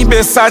get the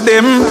best of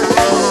them.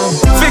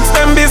 Fix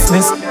them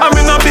business, I'm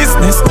in a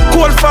business.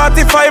 Cold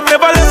 45,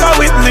 never left a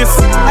witness.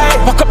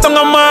 Walk up down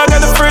a mag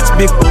and the fridge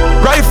big.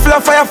 Rifle a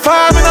fire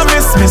farm in a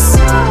miss.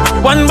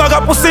 One bag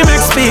of pussy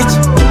make speech.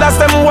 Last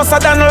them was a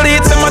than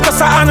lead, them a just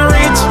a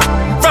unreach.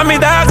 From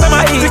me dogs, I'm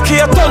a eat.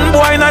 A ton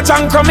boy in a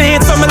junk from me.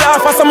 So me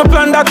laugh as I'm a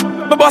plan that.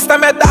 Me bust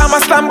them head down, I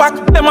stand back.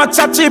 Them a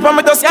chat cheap and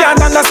me just can't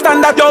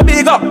understand that. Yo,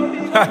 big up.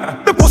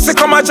 The pussy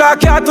come a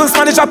jack, cartoon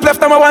Spanish up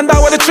left, and I wonder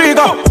where the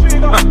trigger.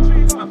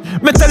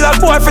 Me tell a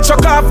boy fi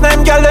chuck off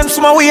them girl, them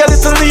small way a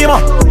little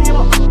Lima.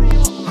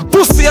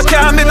 Pussy you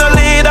can't be no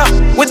leader,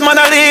 with man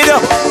a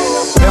leader.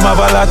 Them have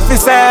a lot to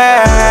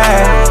say,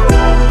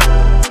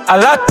 a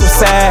lot to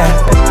say,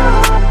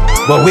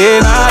 but we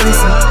not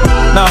listen,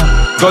 no.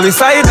 Gully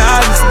side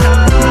not listen.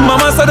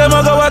 Mama said them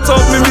a go watch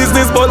out me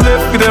business, but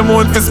left with them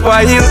want to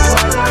spoil.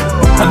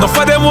 Enough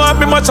of them want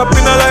me much up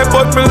in a life,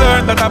 but me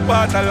learn that a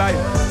part of life.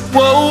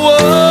 Whoa, whoa.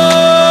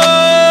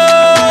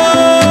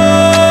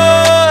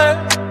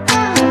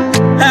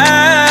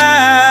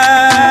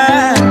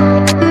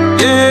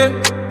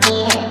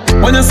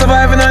 When you're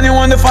surviving and you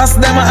want to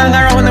fast them and hang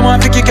around them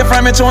want to kick you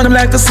from your throne, them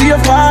like to see you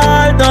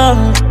fall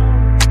down.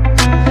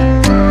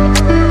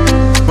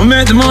 We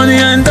make the money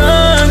and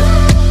done.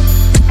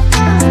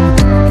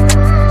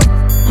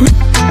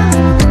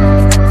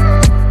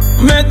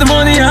 Make the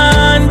money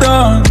and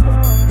done.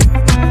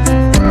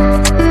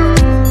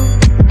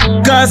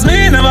 Cause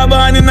me never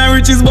born in the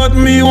riches, but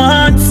me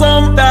want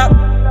some that.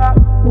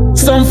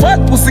 Some fat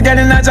pussy get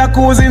in a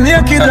jacuzzi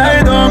naked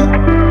lie down.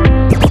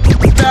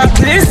 That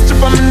history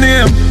from my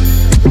name.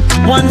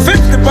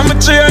 150 for my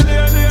chain.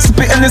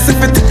 Spit and if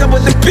you think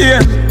about the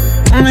pain.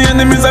 My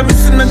enemies are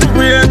missing me the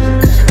brain.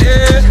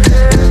 Yeah.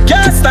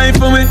 Can't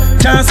stifle me,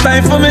 can't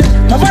stifle me.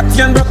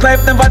 Poverty and broke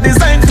life never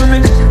designed for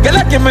me. Girl,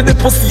 I give me the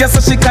pussy, yes, so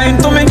she kind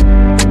to me.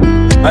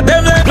 And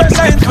them life a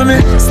shine for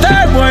me.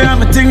 Star boy,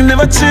 I'm a thing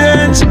never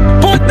change.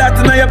 Put that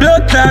in your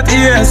blood clot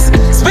ears.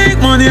 Speak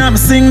money, I'm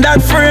sing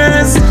that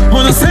phrase.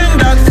 Wanna sing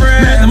that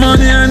phrase. Make the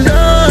money and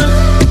done.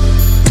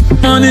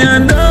 Money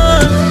and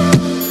done.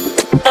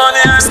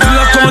 Money and still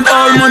I count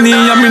all money,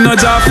 I'm in no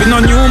job for no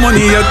new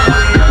money yet.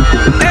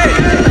 Hey,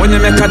 when you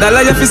make a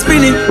dollar, you fi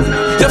spin it.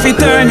 You fi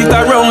turn it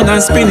around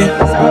and spin it.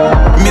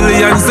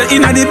 Millions they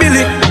inna the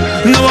billy.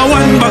 Now I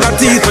one bag of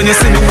teeth when you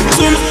see me.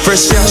 Boom,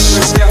 fresh cash.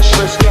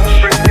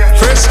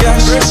 Fresh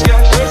cash.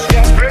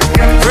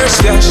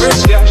 Fresh cash.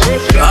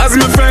 As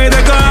my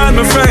Friday gone,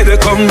 my Friday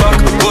come back.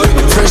 Boy,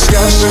 fresh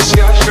cash.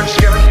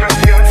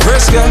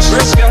 Fresh cash.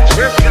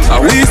 I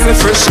we say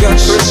fresh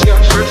cash.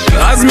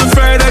 As my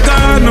Friday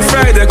gone, my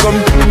Friday come.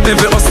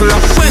 Every hustler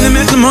when you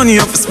make the money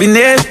up, spin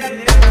it.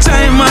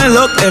 Time my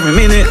luck every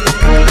minute.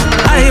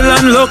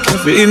 Island luck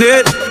every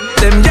minute.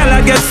 Them gyal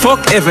get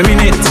fucked every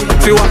minute.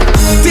 Feel what?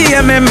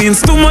 TMM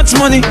means too much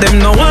money. Them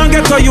no one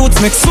get a youth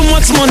make so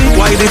much money.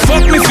 Why they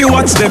fuck me if you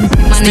watch them?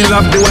 Still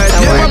have the white,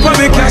 yeah, papa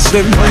me catch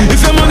them. If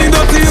your money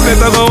dirty, you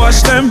better go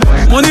wash them.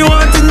 Money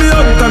wanting me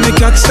up, and me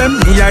catch them.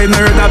 Me I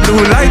nerd the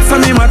blue lights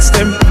and me match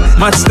them.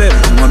 Match them,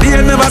 money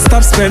I never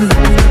stop spend.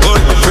 Oh,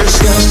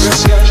 fresh cash,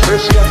 fresh cash,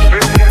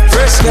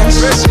 fresh cash,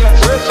 fresh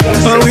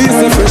cash. Oh, we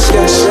say fresh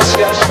cash.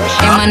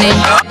 Hey, money,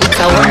 it's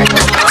a work.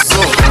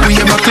 We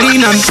have a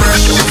clean and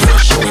fresh.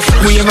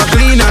 We have a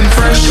clean and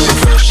fresh.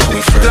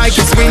 Like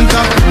it's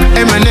winter.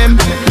 M&M,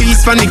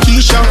 peace for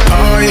Nikisha.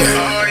 Oh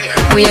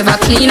yeah. We have a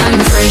clean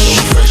and fresh.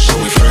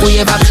 We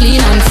have a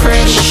clean and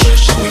fresh.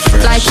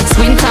 Like it's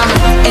winter.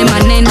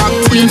 M&M,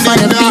 clean for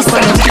the beast for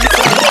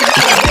the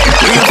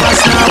we have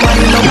us now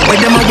wind up. Where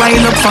them a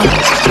wind up for?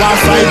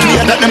 Last fight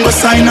clear that them go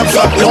sign up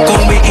for. Look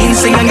how we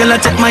insane and girl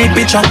take my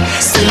picture.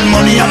 Still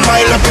money a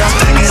pile up ya.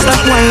 Stop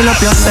wind up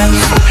yourself.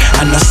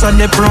 And I saw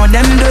the pro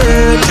them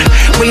dirt.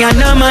 We are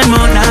no man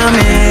more than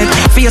make.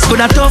 Face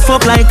coulda tough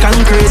up like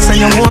concrete. And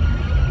you won't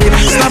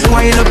stop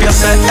wind up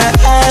yourself.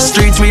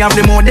 Streets we have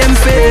the more them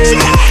fake.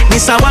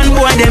 This a one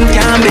boy them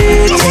can't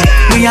beat.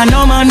 We are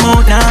no man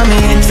more than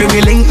make. Feel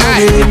we link no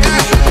way.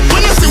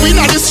 We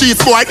in the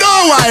streets, boy,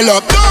 don't wild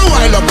up, don't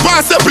wild up.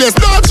 Pass the place,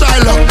 don't try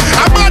luck.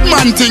 A bad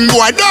man thing,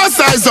 boy, don't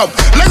size up.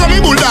 Like a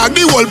me bulldog,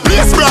 the whole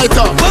place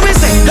brighter. What we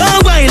say,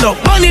 don't wild up,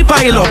 money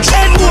pile up.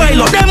 Head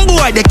boil up, them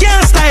boy, they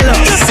can't style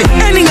up. You see,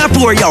 anything I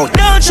pour out,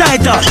 don't try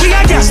to. We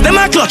a gas, them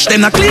a clutch,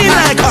 them a clean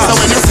like us. So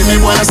when you see me,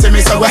 boy, you see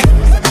me so wet.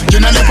 You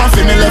know never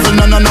feel me level,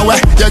 no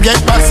way. You get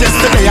back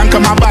yesterday and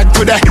come back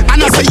today. And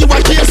I say you a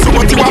case, so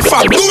what you a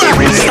fall. Do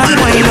it. Stop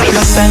wild up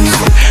yourself.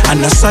 And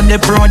I saw the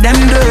pro them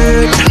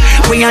dirt.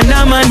 We are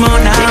no man more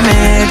than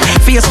make.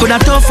 Face coulda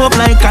tough up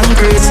like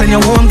concrete. And you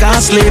won't go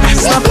sleep.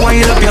 Stop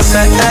wild up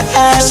yourself.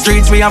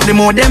 Streets we have the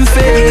more them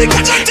fake.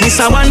 This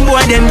a one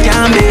boy them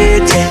can't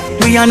beat.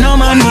 We are no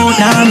man more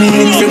than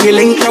make. So we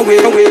link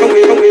away.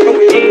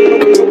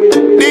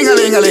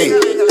 Ding-a-ling-a-ling.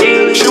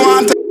 She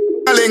want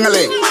a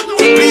ling-a-ling.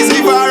 Please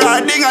leave her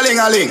a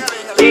ding-a-ling-a-ling.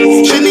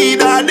 She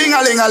need a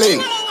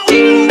ding-a-ling-a-ling.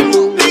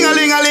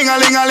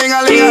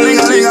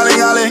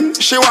 Ding-a-ling-a-ling-a-ling-a-ling-a-ling-a-ling-a-ling-a-ling.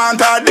 She want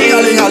her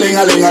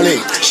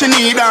ding-a-ling-a-ling-a-ling-a-ling. She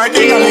need her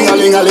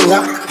ding-a-ling-a-ling-a-ling.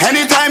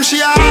 Anytime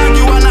she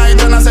argue a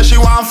night and I say she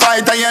want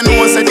fight, and you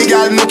know say the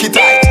girl look it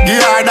tight.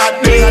 Give her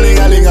that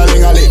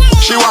ding-a-ling-a-ling-a-ling-a-ling.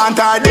 She want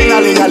her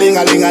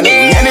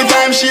ding-a-ling-a-ling-a-ling-a-ling.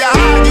 Anytime she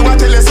argue, I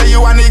tell her say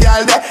you want the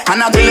girl there,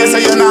 and I tell her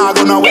say you not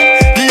gonna wait.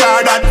 Give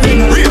her that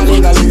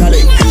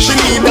ding-a-ling-a-ling-a-ling. She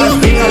need that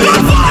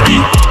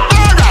ding-a-ling-a-ling.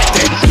 Alright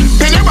then,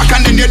 bend your back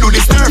and then you do the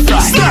stir fry.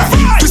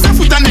 Twist your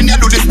foot and then you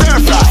do the stir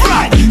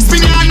fry.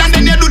 Spin your hand and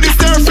then you do the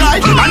stir fry.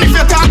 And if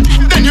you talk,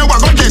 then you go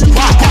get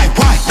why?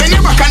 Bend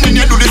your back and then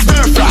you do the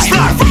stir fry.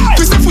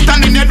 Twist your foot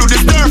and then you do the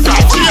stir fry.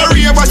 See your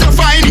rave as you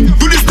find,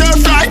 do the stir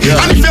fry.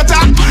 And if you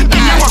talk,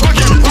 then you go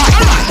get why?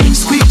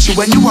 Squeak you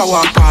when you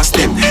walk past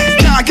them.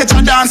 Can't catch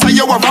a dance and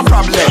you have a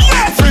problem.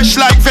 Fresh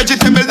like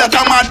vegetable that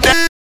I'm at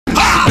them.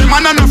 The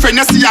man and no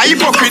friend, you see a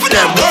hypocrite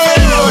them.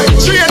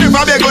 She ain't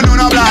never beg on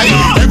no blind.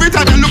 Every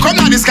time you look up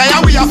at the sky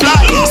and we a fly.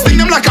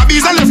 Sting them like a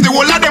bees and left the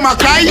whole of them a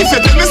cry. If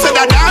you tell me say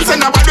that dance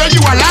and about where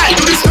you a lie.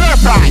 Do the stir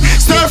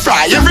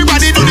fry,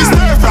 everybody do the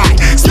stir fry,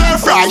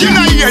 you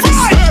know hear this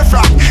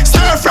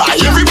stir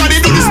fry, everybody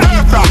do the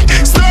stir fry.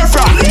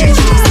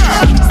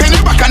 Bend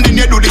your back and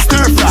then you do the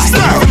stir fry.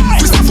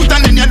 Twist your foot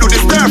and then you do the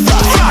stir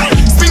fry.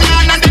 Spin your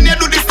hand and then you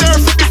do the stir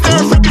fry.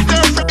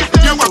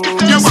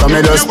 So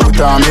me just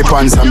put on me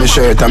pants and me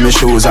shirt and me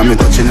shoes and me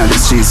touching on the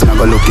streets and I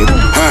go look it.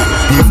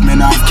 If me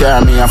not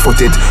care, me a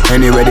foot it.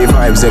 Anyway the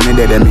vibes me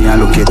dead and me a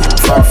look it.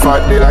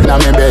 Fat they like na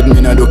me bed,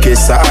 me no do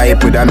kiss. I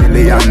hype with a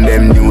million,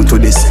 them new to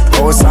this.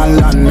 House and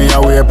land, me a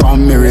wear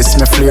pon me wrist.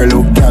 Me flare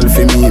look girl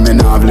for me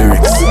no have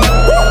lyrics.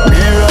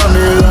 Mirror,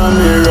 mirror,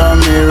 mirror,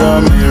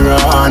 mirror,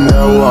 mirror on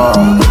the wall.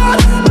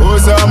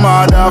 Who's a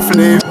mother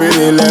flip with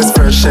the less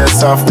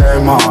freshest of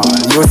them all?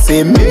 You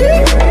see me?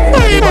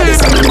 Everybody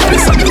say me, everybody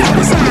say me,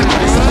 everybody say me.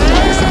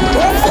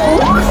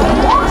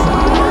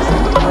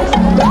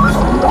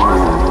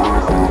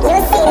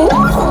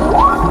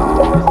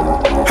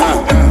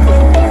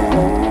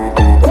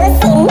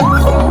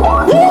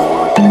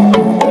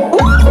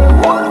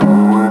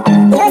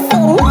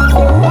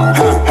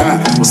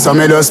 So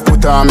me just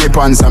put on me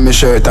pants and me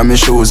shirt and me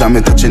shoes and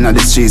me touching on the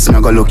streets, me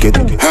go look it.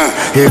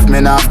 If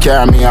me not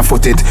care, me a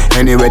foot it.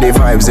 Anyway the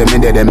vibes, me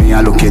dead, me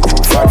a look it.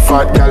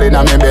 Fat girl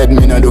inna me bed,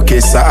 me no do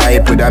kiss. I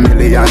hype with a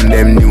million,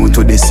 them new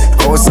to this.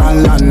 House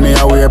and land, me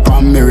a wear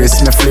pon me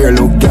wrist. Me flare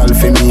look girl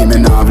for me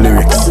no have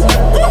lyrics.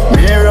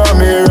 Mirror,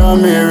 mirror,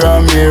 mirror,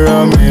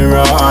 mirror,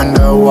 mirror on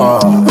the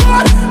wall.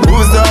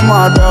 Who's the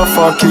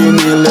motherfucking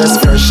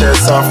illest,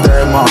 freshest of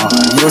them all?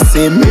 You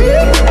see me?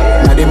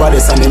 Now the body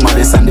and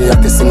the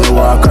hottest in the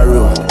walk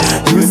around.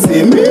 You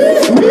see me?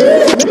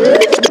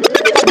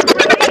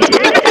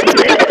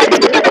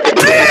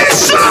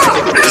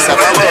 It's a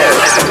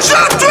bubbles. It's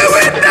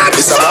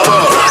a bubbles.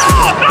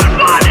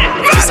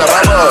 It's a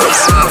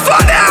bubbles.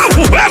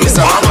 It's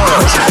a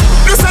bubbles.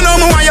 Listen to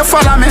me when you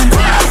follow me.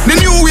 The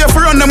new way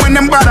for run them when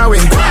them bad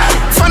away.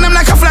 Fan them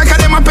like a flag,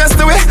 them a pest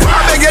away. I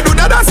beg you do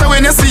that dance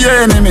when you see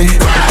your enemy.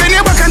 Then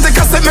you back and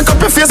take a step, make up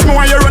your face. Me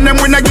when you run them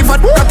when I give a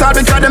cut out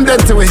because them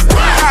dead to it.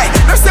 Aye,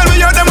 let's tell me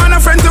you're the man a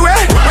friend to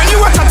it. When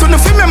you watch that to the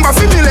film, remember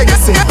for me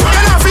legacy. You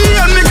know for you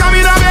and me come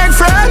in a big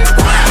friend.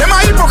 Them a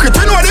hypocrite,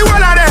 you know the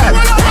one of them.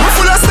 We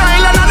full of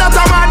style and that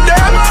I'm at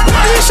them.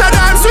 These are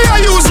dance we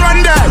a use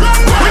run them.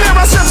 We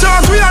never stretch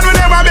out, we and we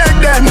never beg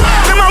them.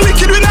 Them a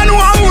wicked, we don't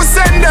know who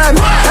send them.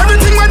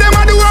 Everything what them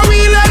a do,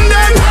 we lend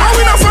them. And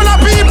we not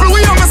follow people, we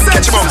on the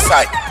set.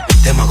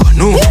 Them a go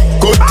no.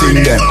 Good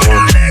thing them.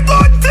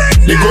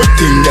 The good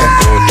thing them.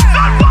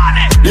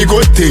 The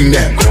good thing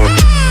them.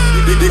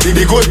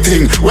 The good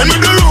thing. When we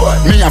do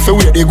road, me have to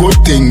wear the good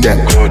thing them.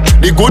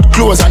 The good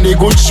clothes and the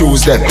good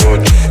shoes them.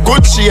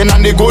 Good chain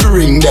and the good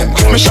ring them.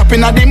 Me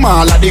shopping at the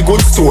mall at the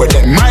good store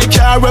them. My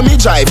car when me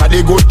drive at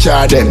the good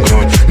car them.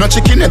 No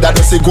chicken head that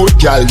does a good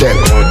girl them.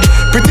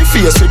 Pretty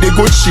face with the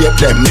good shape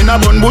them. In a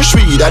bun bush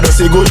weed that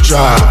does a good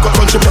job.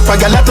 Country pepper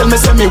girl tell me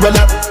say me well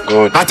up.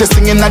 Artist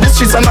singing in the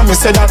streets and I me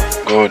say that.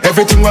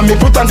 Everything when me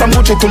put on from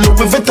Gucci to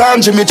Louis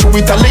Vuitton, Jimmy Choo,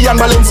 Italian,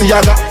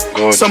 Balenciaga.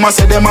 Some a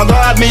say them a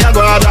god, me a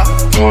god.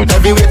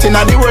 Every waiting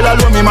at the world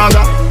alone me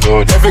maga.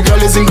 Every girl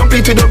is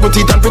incomplete with her good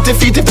teeth and pretty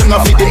feet. If them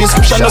not fit the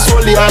description, that's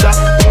all the other.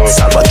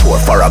 Salvatore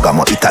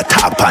Ferragamo it a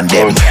talk pan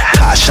them.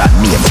 Cash and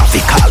name have to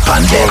call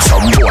pan them.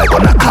 Some boy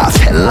gonna cast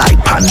hell like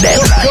pan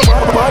them.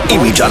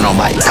 Image on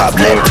my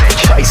tablet.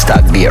 Price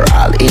tag beer,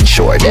 I'll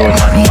insure them.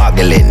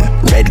 Muggling,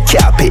 red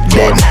carpet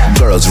them.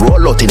 Girls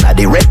roll out in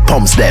the red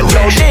pumps them.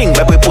 Ding,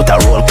 but we put a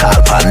roll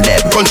call pan them.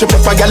 Country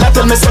pepper girl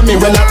tell me say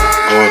me well up.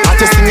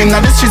 Artist singing in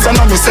the streets and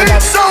I me say that.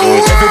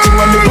 Everything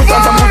when me put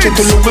on from Gucci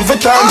to Louis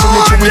Vuitton,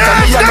 Jimmy Choo,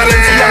 Italian,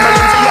 Balenciaga.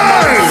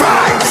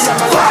 Vibes,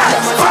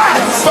 vibes,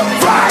 vibes,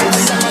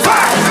 vibes,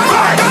 vibes.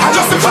 I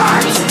just the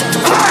vibes,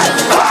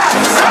 vibes,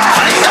 vibes.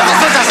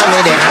 Put us on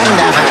the hand.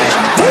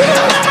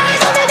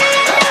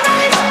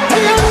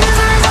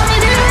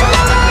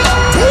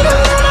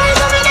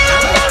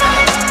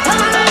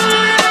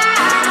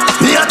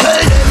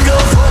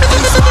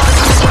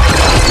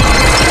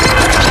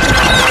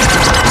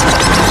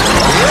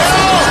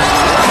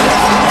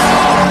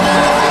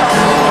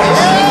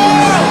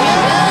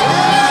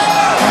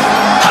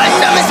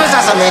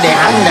 me the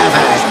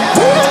undervibe.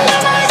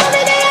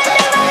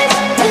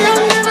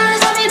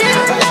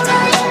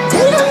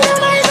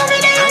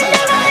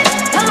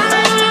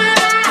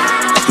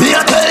 Me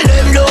a tell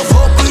them no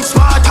fuck with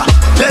smarter.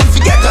 Them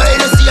forget how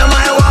you see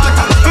my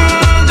water.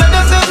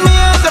 Jada set me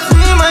as a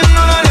free man.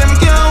 None of them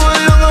can't hold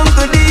long on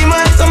to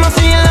demons. So I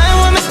feel like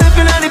when me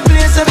stepping out the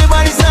place,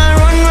 everybody start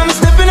run. When me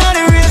stepping out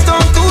the race,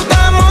 don't 2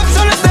 times out.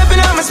 So I'm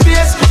stepping out my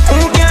space. Who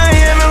can't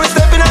hear me? We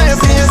stepping out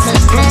your face.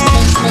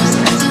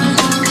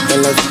 They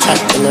love chat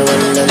and I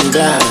run them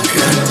down.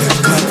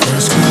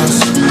 First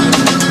class.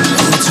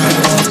 Outside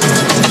of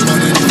the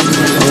money.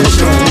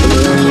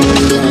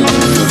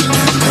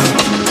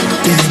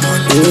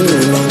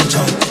 Long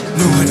chat.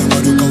 No one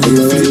ever look how we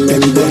flip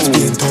them butts.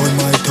 Being torn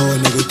my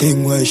tone, everything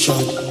was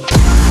shot.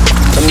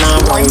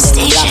 One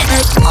station,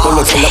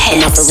 all the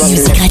hits.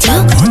 Music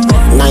Radio.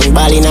 9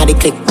 ball inna the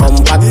click, come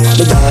back.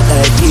 The dark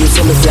eyed peas,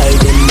 so me fly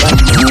them back.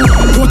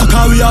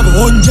 Protocol, we have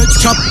 100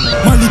 chop.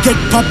 Money get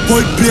pop,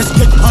 whole place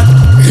get hot.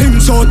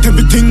 Rims out,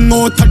 everything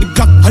out of the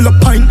clock. All a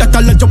pint that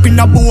all a jump in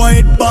a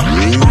boy head back.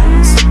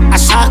 A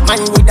shot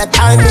man with a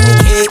time in the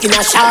cake in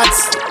a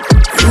shots.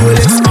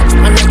 Rolex watch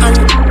on the hand,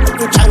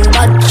 put on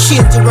bad.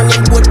 Change the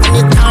running boat on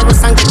the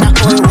Taurus and get a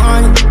all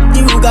one.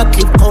 The Ruger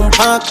clip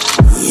compact.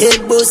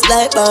 Head boost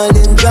like ball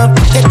and drop.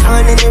 Get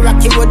on in the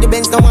Rocky Road, the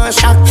Benz no one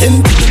shot.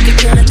 Him pick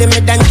it, them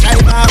head and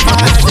drive off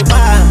the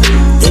bar.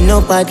 They no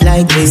bad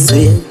like this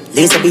way.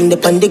 Lace up in the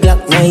pan, the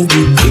Glock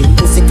 90.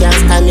 Pussy can't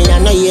stand me, I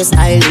know you're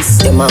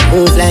stylist. Them a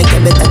move like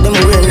you better, them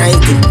wear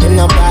Nike. Them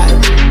no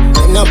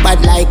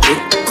bad like it.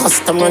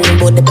 Custom running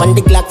bout the pan,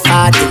 the Glock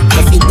 40.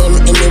 I feed them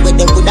anyway,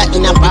 them good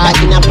in a bag,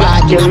 in a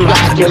bag, in a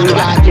bag, in a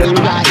bag, in a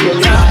bag, in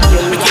a bag.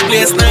 Make it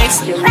place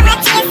nice.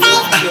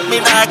 Me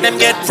dog them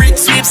get free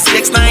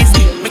sweepstakes nice.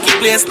 Make it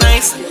place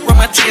nice.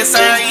 From a chase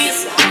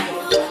eyes.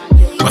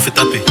 What fit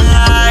happy?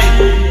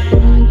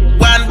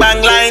 One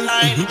bang line.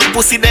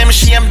 Pussy them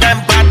shame them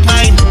bad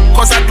mind.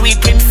 Cause I do it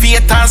with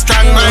faith and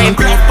strong mind.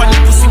 Grab on the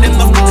pussy them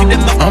no pussy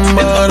them no pussy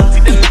them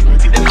no.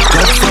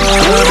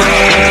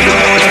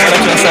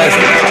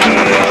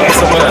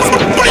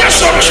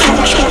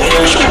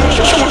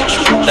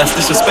 That's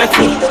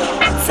disrespectful.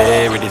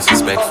 Very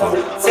disrespectful.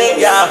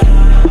 Yeah.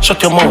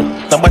 Shut your mouth.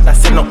 Nobody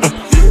say nothing.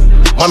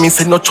 Mommy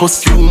say no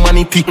trust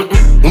humanity.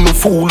 No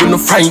fool, no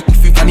fright.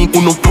 If you funny,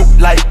 no broke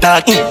like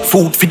that.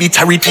 Food for the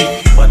charity.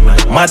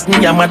 Mad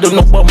me, I'm mad on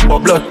no bumper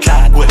blood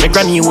clot. My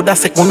granny would have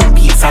said one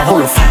piece and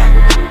whole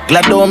fat.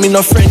 Glad on me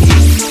no friendly.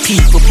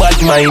 People bad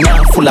mind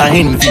now full of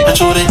envy. I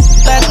show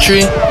that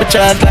tree, my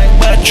charge like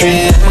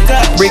battery. I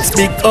got bricks,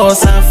 big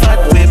house and fat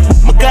whip.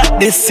 I got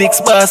this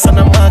 6 bars and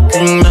I'm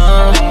marking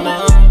now.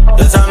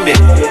 The zombie.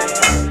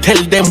 Tell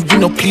them we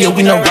no play,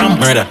 we no ram.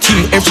 Murder.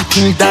 Kill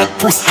everything that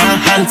puss and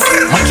hands.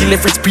 Ma kill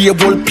every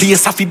sprayable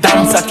place off the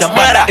dance like your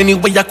mother.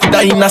 Anyway I coulda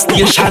in a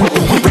station.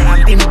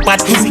 In bad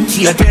music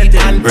here, girl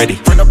then.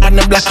 Ready. Run up on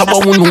the black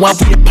about who know I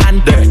be a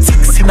panda.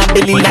 6 in a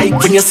belly like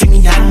when you see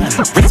me young.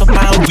 Raise up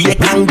and we a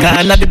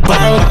ganga at the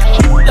bank.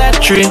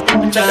 That tree,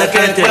 that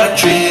get that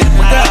tree.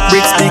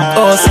 Bricks, big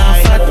house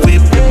and fat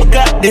whip. We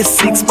got this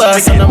 6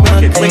 bars and I'm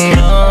working.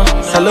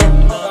 Hello.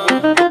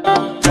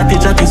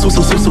 Chatty, so.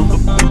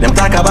 Them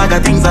talk about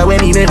things that when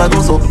he never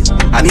do so.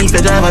 And if you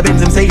drive a Benz,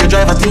 them say you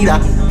drive a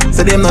Tida.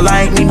 So them no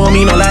like me, but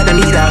me no like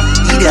them either.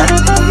 Idiot.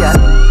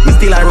 Me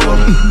still a roll.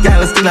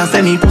 Girl still a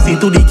send me pussy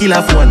to the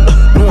killer phone.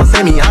 No one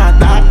send me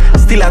hard that.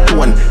 Still a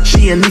tone.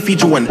 She and Niffy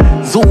Joan.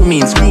 Zoom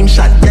in,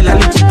 screenshot, girl a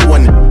lick it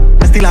one.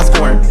 Still a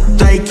score.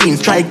 Try king,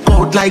 strike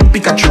out like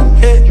Pikachu.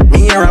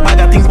 Me hear a bag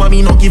of things, but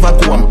me no give a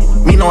comb.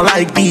 Me no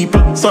like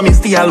people, so me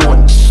stay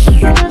alone.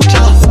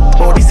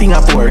 About the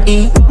Singapore,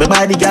 my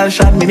body girl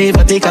shot, me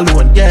never take a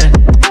loan, yeah.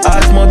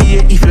 Ask Moby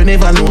if you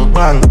never know,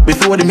 bang.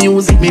 Before the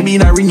music, maybe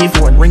not ring your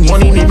phone. Money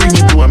me bring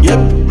it to them, yep.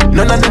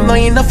 None of them know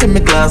enough in my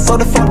class, so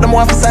the fuck them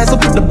want to size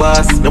up with the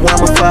boss. They want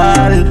me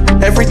fall,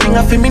 everything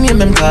I feel me name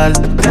them call.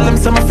 Tell them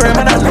some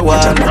firmer than the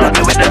wall.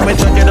 With them we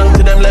chuck it down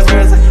to them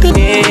levels.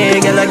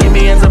 Yeah, girl I give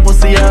me hands and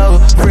pussy out.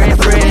 Pray,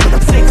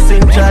 6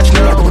 in charge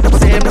now.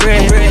 Say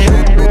pray.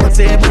 I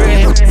feel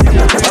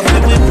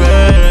with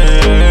burn.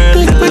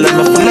 Tell them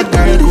I'm full of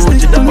girl,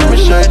 Gucci down on my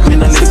shirt. Me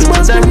no listen to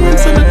them word.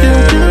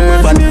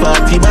 Bad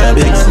party, my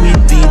big sweet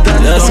teeth.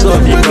 Let's go,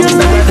 big girl.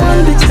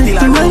 Still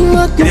a room.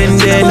 Then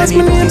That's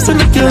my name, so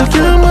the girl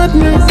can't mad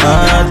me.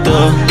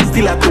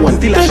 Still a two,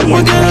 still a she.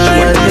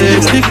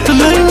 Stick to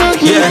line,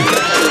 yeah.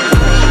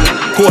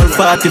 Cold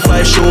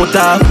 45 short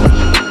off.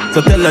 So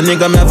tell a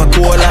nigga me have a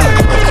cola.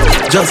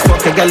 Just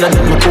fuck a girl and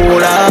then me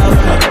cola.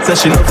 Say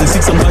she love the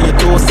 6 on your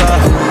toes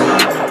off.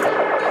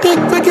 Take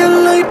a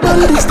girl like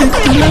Bandy, stick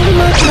to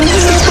line,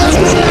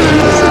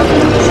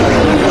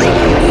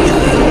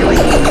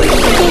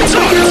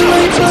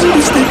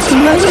 stick to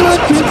line,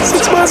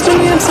 6 bars for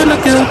me and so the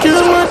girl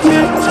can't mad me.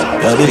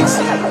 Yeah, Biggs.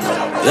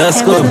 Let's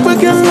go. Take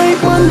a girl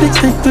like Bandy,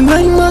 stick to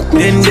line,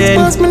 6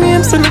 bars for me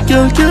and so the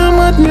girl can't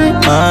mad me.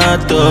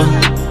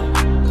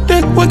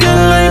 Take a girl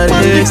like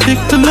Bandy, stick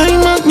to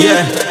line,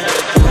 yeah.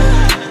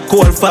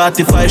 Cold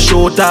 45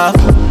 short off.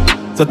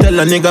 So tell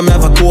a nigga me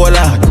have a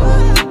cola.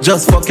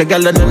 Just fuck a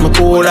gal and then me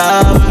cool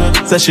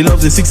off. Say she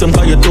loves the 6 and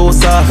call you toe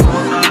soft.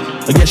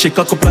 I guess she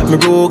cock up like me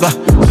Roga.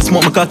 She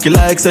smoke my cocky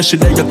like say she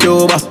there your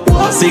Cuba.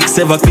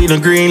 6'7" clean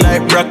and green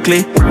like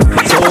broccoli.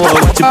 So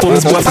watch your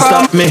pumps boy for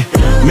stop me.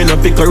 Me no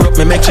pick her up,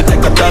 me make she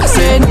take a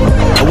taxi.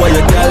 I want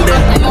your gal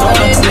there, no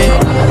ask me.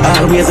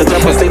 Always a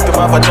drop a sleep him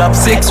off a drop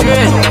 6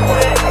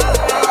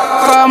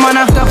 Come on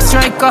a top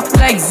striker,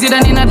 like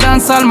Zidane in a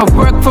dance hall. My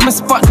work for my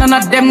spot, none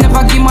of them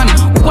never give man.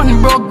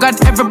 One broke God,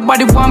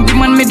 everybody want be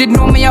man. Me did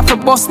know me have a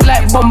bust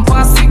like bump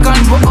and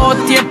second. But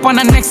out here on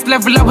the next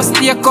level, I was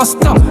stay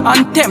custom.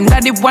 And them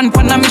that the one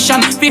on a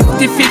mission.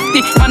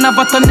 50-50, man have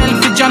a tunnel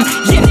vision.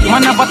 Yeah,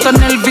 man have a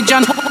tunnel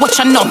vision. Watch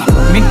a now.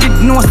 Me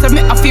did know say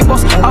me have a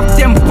bust. Of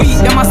them weed,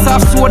 them a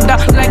soft soda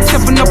like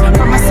 7 Up.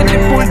 From a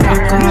city pull back.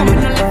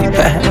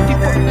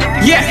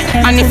 Yeah,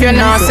 and if you're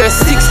not say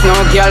 6, no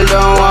girl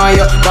don't want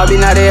you. Bobby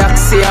not the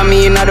Axie, I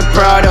mean not the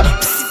Prada.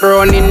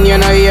 Running, you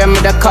know, hear me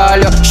the call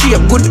you. She a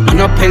good and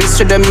no pens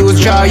to them use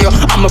draw you.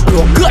 I'm a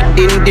bro, good,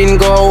 didn't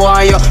go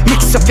on you.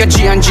 Mix up your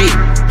G and G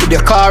with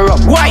your car up.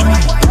 Why?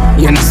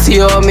 You know, see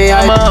how me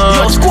I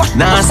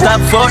nah stop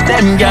for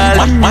them,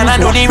 girl. Man, I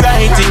do the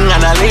right thing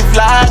and I live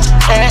large.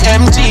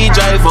 AMG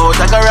drive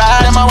out a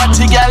garage. Them a watch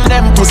the girl,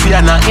 them pussy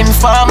and I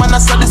inform. And I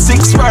saw the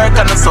 6 work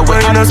and I saw where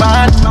I'm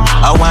bad.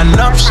 I want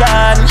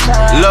option.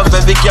 Love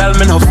every girl,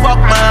 me no fuck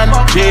man.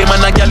 J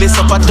man, a girl is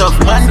up a tough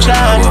man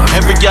charm.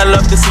 Every girl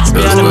love the 6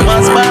 and the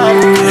man's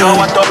bad. Yo,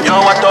 what up, yo,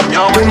 what up,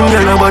 yo, what up. When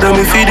girl a bother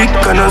me feed it,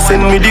 can I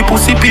send me the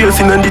pussy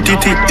piercing and the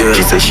titty? Yeah.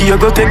 She say she a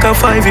go take a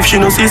 5 if she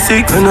no see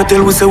 6. And I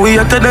tell we say we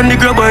hotter than the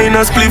grabber in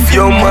a spliff,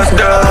 yo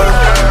mother.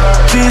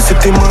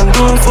 G-City man,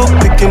 don't fuck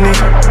picking it.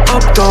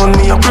 Uptown,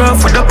 me a bra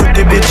for the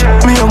pretty bitch.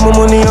 Me and my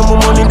money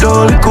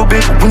down little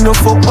bit. We no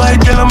fuck white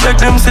girl and beg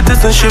them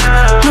citizenship.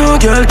 No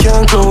girl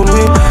can clown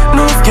me.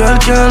 No girl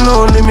can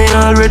lonely me,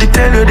 already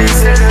tell you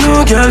this.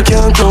 No girl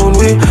can clown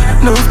me.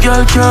 No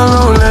girl can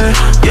lonely.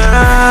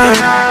 Yeah,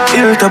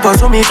 Hilltop a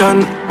summit.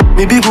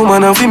 Me big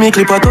woman and fi me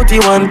clip a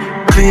 31.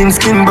 Clean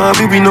skin,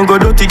 Barbie, we no go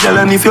dirty, girl.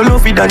 And if you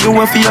love it, then you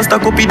want fi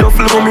stack up it off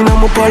flow. Me no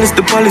more palace,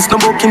 the palace, no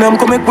Buckingham.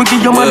 Come make we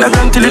give your mother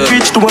gun till it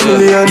reach to 1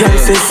 million. Girl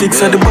say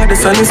 6 at the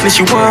baddest, honestly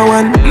she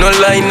want 1. No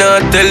lie,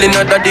 not telling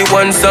her that the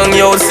one song,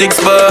 yo,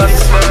 6 bars.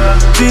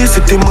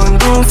 G-City man,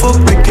 don't fuck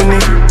picking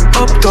it.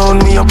 Uptown,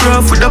 me a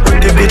bra for the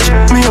pretty bitch.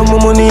 Me and my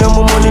money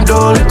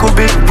down little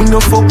bit. We no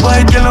fuck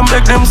white girl and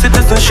beg them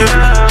citizenship.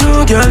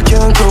 No girl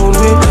can clown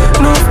me.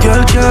 No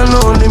girl can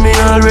lonely me,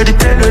 already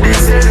tell you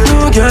this.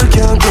 No girl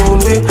can clown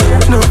me.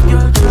 No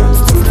girl can.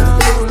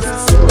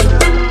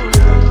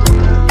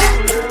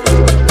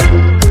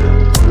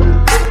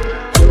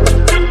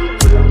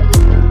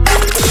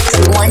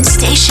 One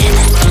station,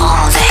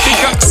 all the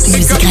hits.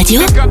 Music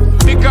Radio.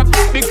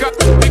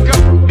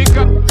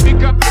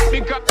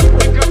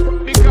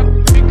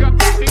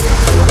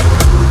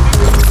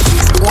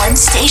 One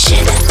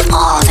station,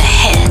 all the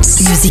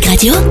hits. Music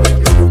Radio.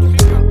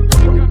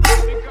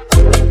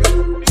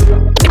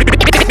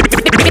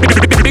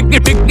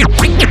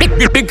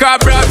 Pick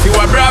up breath, you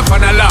a breath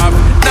and a laugh.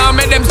 Now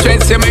make them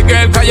straight say me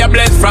girl, cause you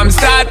blessed from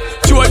start.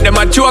 Choke them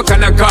a choke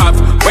and a cough.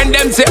 When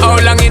them say how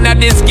long in a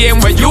this game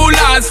where you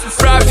lost.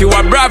 Breath, you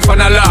a breath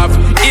and a laugh.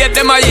 Hate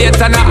them a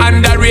hate and a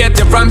underrate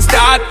you from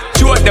start.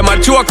 Choke them a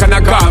choke and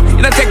a cough.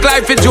 You don't take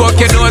life a joke,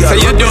 you know, so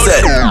you do.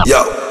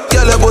 Yo.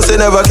 Girl, your pussy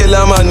never kill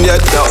a man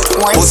yet, no.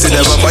 Pussy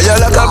never fire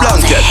like a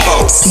blanket,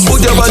 oh.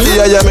 Put your body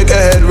here, you make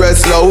a head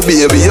rest slow,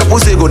 baby. Your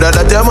pussy good at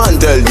that your man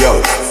tell,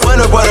 yo.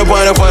 Wind up, yo,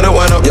 yo. Wind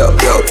up, yo, yo.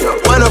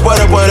 Wind up,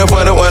 yo,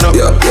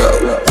 yo.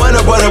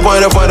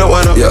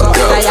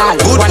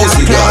 Good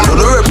pussy, girl,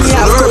 no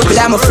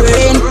represent, I'm a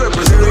friend.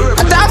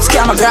 A top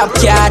scam, a grab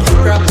card.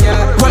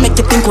 Wanna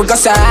make you think we go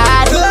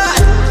sad.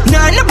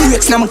 No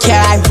breaks, no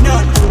car.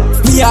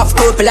 Me have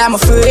couple, I'm a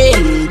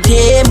friend.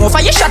 Yeah, more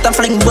fire shot and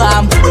fling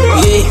bomb.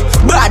 Yeah,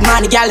 bad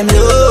man, the gal him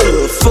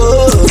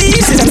love.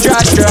 These is them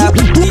trash drop.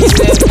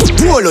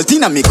 Polo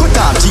Tina me cut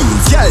off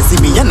jeans. Y'all see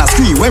me and I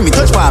scream when we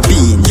touch my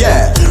bean.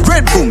 Yeah,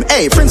 Red Boom,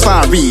 hey, friends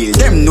for real.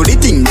 Them know the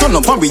thing, turn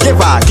up and we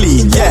ever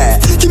clean. Yeah,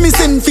 give me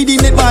send for the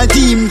netball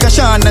team.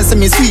 Kashana say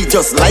me sweet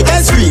just like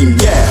ice cream.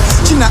 Yeah,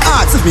 China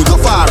asks if me go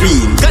for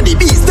real. Got the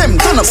beats, them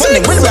turn up when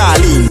they when we're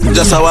lean.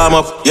 Just a warm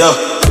up, yo.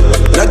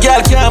 No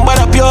girl can't bad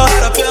up, yo.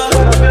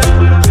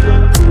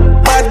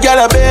 Bad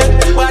girl a bit,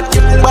 bad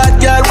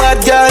girl,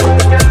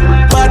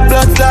 bad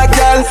blood like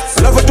girl.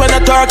 Love it when I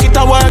talk it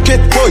and work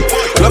it, boy.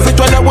 Love it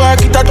when I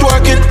work it and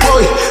twerk it,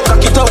 boy.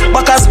 Cock it up,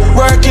 backers,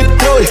 work it,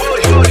 boy.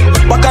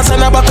 Backers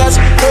and a backers,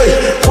 boy.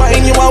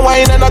 Wine you a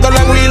wine and I go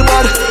long real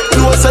bad.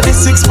 Close to the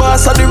 6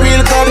 bars of the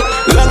real god.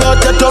 Long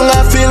out your tongue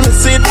and feel me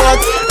seat back.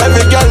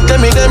 Every girl tell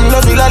me them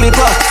love you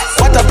lollipop.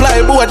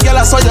 Butterfly boat, girl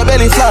I saw your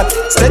belly flat.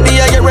 Steady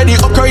I get ready,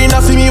 occurring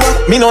a for me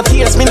back. Me no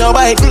tears, me no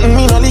bite,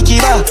 me no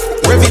licky back.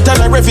 Revit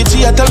and a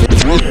refugee, I tell me.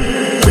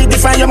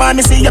 Redefine your man,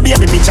 me see your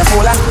baby bitch a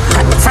fuller.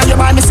 From your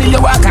man, me see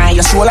you walk on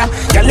your shoulder.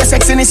 Girl, your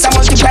sexiness a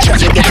multiply,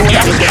 just get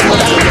older.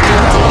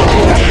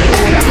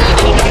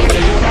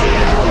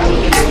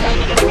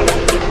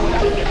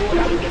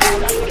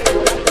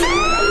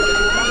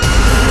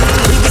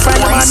 Redefine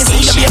your man, me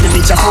see your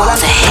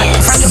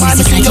want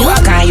to see you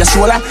walk on your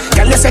shoulder.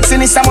 Girl, your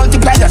sexiness a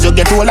multiply as you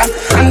get older.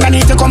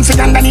 Underneath you comfort,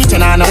 underneath you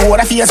nah no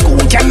water. Face cool,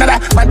 Canada,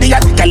 body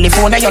at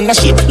California, you're the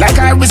shape like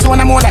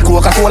Arizona, more like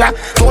Coca-Cola.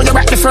 Told you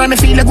back the firm, me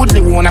feel a good,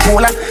 they wanna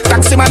cola.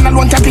 Taxi man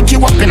alone can pick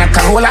you up in a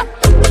Corolla.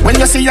 When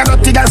you see a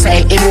dirty girl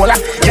say Ebola,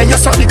 yeah, you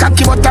suck the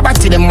cocky but the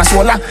body them a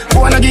swola.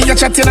 Wanna give you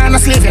chatting and a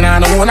slaving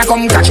and I wanna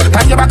come catch.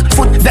 Pan your back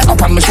foot, they up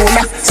on my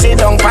shoulder.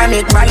 Sit down,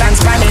 panic, balance,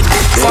 panic.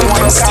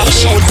 One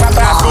station,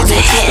 all the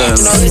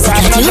hits. No, it's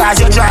hard, no draws,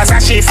 your draws a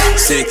shift.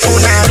 Who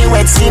now me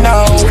wet, see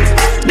now.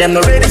 Them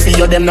no ready for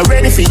you, them no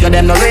ready for you,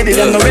 them no ready,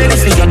 them no ready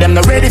for you, them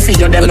no ready for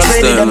you, them no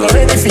ready, them no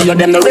ready for you,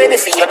 them no ready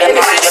for you, them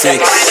no ready for you.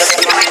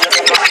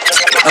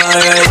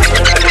 Alright,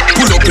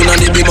 pull up in on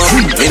the beamer.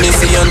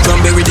 Hennessy and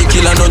cranberry, the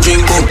killer no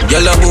drink boom.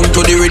 Gyal a boom to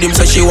the rhythm,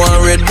 say she want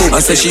red boom.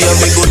 I say she have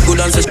a good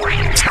and say.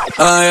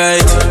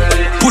 Alright,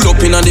 pull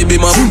up in on the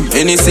beamer.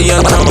 Hennessy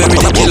and cranberry,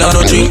 the killer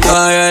no drink.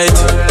 Alright,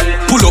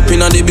 pull up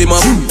in on the beamer.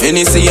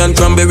 Hennessy and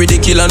cranberry,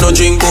 the killer no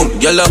drink boom.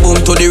 Gyal a boom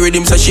to the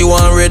rhythm, say she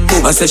want red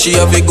boom. I say she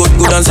have a good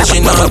and say she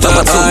not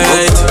talk.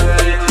 Alright.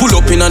 Pull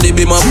up in on the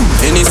beamer.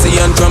 Hennessy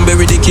and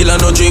cranberry, the killer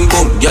no drink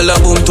boom. Gyal a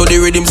boom to the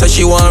rhythm, say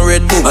she want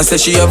red boom. I say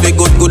she have a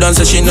good and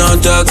say she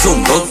not talk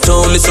soon.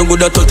 Uptown listen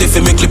good at 30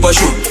 for me clip a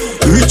shoot.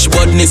 Rich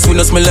badness, we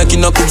no smell like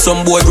in a cup.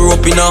 Some boy grew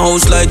up in a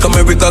house like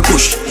America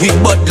Kush. We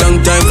bad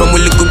long time from we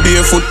little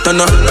barefoot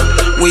and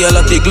we all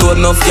a take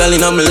load enough gyal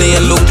in a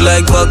lane. Look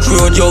like back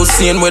road, yo,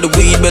 seeing where the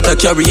weed better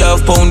carry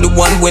half pound. The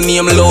one when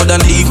name loud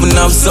and even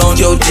have sound.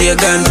 Yo,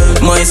 Jagan,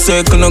 my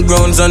circle no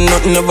grounds and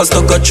nothing ever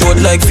stuck a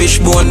throat like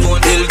fishbone.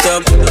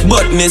 Hilltop,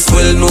 badness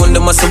well known.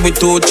 Them a say we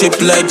too chip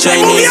like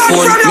Chinese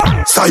phone.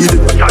 Side,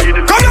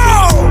 come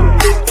on!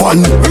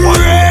 One,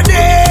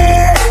 ready!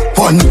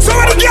 One,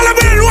 somebody gyal a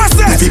been what's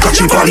that?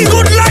 Nobody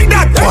good like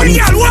that. Every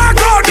gyal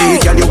walk out. Hey,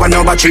 gyal you want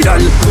no battery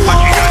doll.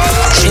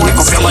 She make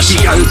up your body,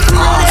 gyal.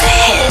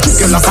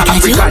 Girl of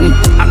African.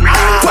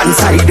 One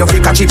side you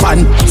pick a chip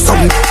on.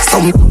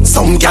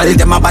 Some gyal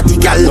them a body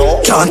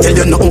gyal. Can't tell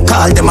you nothing,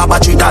 call them a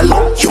battery doll.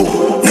 You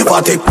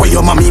never take away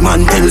your mommy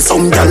man. Tell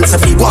some gyal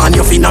say fi go on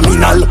you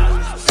phenomenal.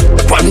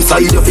 One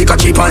side you pick a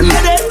chip on.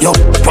 Yo,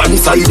 one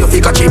side you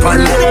pick a chip on.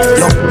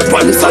 Yo,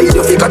 one side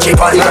you pick a chip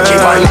on.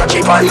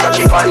 Chip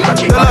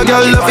on.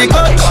 Girl, you pick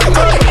up.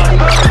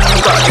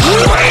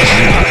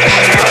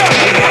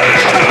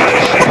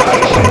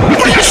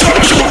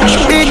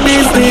 Big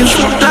business,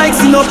 like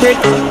Sinopec.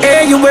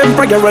 Hey, you went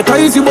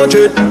prioritize your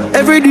budget.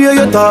 Every day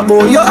you talk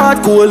about your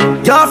heart cool.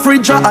 Your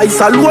fridge, your ice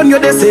alone, you're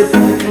the set.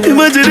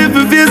 Imagine if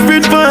you face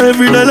print for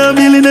every $1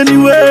 million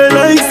anywhere,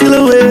 like still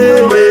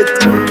away.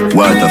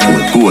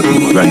 Waterford,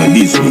 Portmore, run a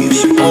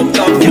business.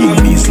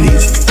 Big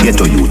business. Get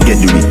to you, get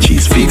the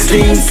riches. Fix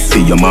things. For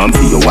your mom,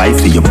 for your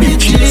wife, for your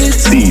bitches.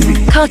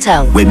 Siri.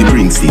 Cartel. Where the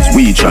drinks is,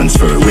 we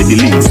transfer. Where the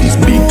links is,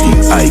 big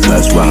things. High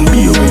class one,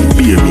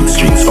 beer mix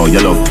drinks. Oh,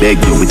 you love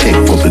beg you, we take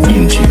couple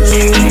inches.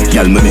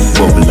 Y'all me make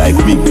bubble like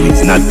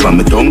Wrigley's. Not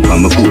from my tongue,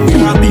 from my foot.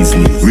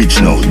 Business.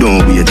 Rich now,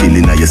 don't wait till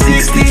in your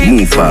 60s.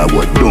 Move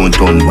forward, don't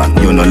turn back.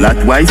 You're no lot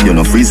wife, you're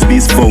no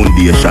frisbees.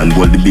 Foundation,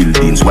 all the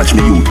buildings. Watch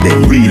me youth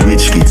them. Real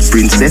rich kids,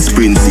 princess,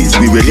 princes.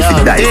 We ready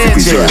to die to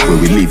preserve where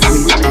we live.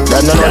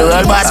 That's not the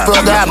World Boss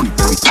Program.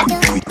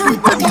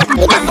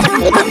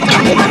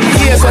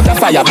 Here's what the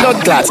fire,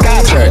 blood clots,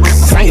 scatter.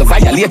 Sign you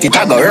violate it,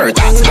 I go hurt.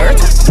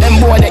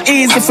 Them boy, they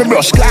easy for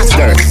brush, class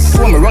dirt.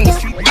 When me run the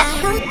street.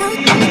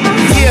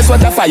 Here's what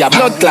the fire,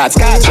 blood clots,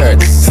 scatter.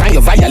 Sign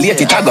you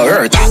violate it, I go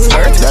hurt.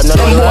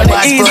 Them boy,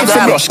 they easy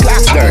for brush,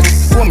 class dirt.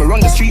 When me run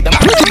the street, them.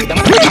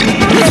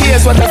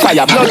 Here's what the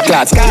fire, blood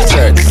clots,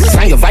 scatter.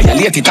 Sign you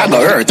violate it, I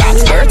go hurt.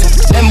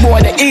 Them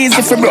boy, they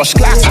easy for brush,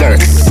 class dirt.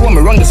 When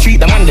me run the street,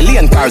 them on the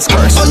lane cars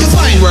first. How you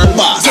find work,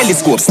 boss?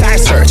 Telescope, star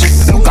search.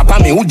 Look up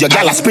at me, would your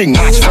gal a spring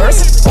match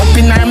first? Up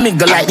in our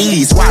middle like the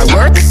East, why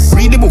work?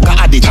 Read the book of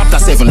Adi, chapter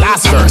 7,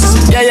 last verse.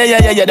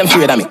 Yeah, them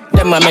afraid of me.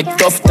 Them a make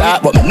tough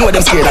talk, but me know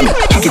them scared of me.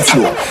 Wicked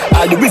flow,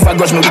 all the river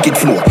grudge me wicked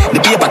flow. The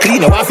paper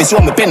clean your office, so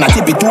me pen a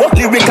tip it to.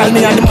 Lyrical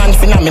me and the man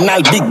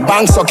phenomenal. Big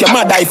bang, suck your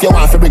mother if you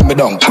want to bring me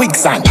down.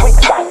 Quicksand.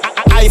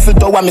 Eiffel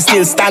Tower, me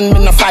still stand.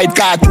 Me no fight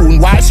cartoon,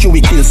 why should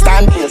we kill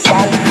stand? We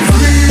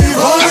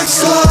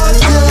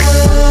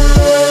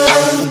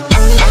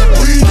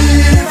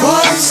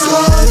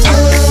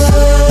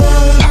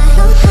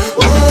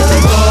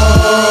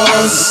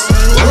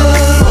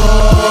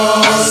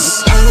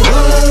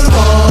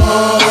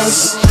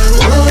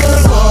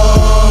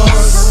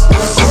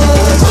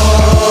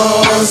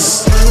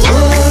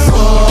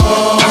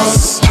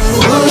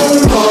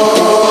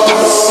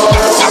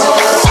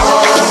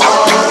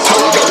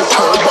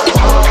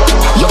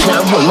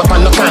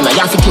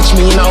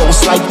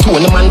voice like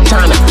Tony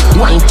Montana.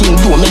 One thing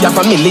do me have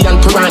 1 million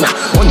piranha.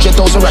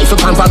 100,000 rifle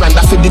pan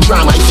veranda for the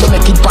drama. If you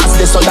make it past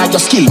this, so that you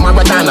skill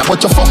Maradona. But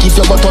you fuck if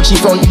you go touch the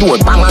front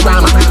door,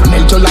 panorama.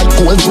 Melt you like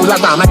cold,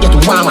 Jularama, get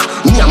warmer.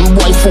 Yam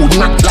boy food,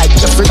 not like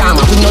Jeffrey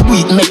Dahmer. We no do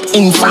it, make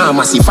in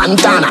pharmacy,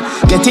 Fantana.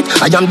 Get it?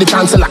 I am the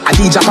chancellor,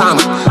 Adidja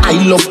Palmer. I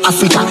love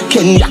Africa,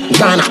 Kenya,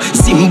 Ghana,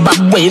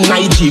 Zimbabwe,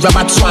 Nigeria,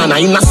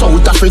 Botswana. In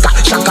South Africa,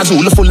 Shaka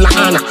Zulu full of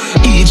honor.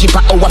 Egypt,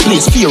 our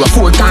place, fear of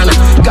four corner.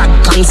 God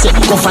can man said,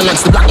 go for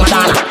next to Black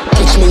Madonna.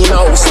 Catch me in a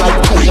house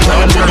like two. You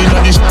can't live in a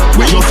dish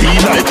where you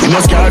feel like you no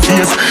scar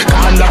face.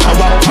 Can't like a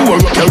walk, pour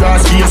up your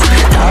ass face.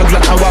 Dog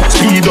like a walk,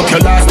 speed up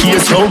your last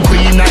face. So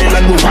Green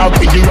Island move out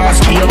with your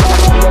ass face.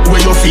 Where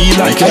you feel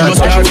like you no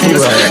scar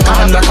face.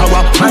 Can't like a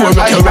walk, pour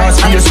up your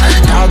ass face.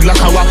 Dog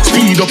like a walk,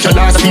 speed up your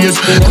last face.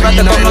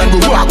 Green Island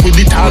move walk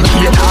with the tall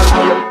face.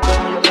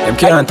 Them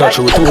can't touch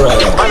you too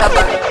right.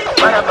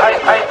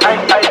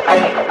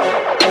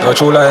 Touch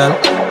you lion.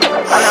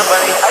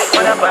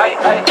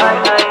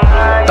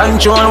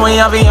 Control when you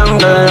have a young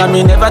girl. I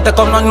mean never take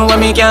up nothing when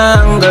me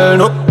can't handle.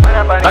 No.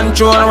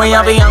 Control when you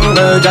have a young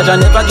girl. Jaja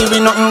never give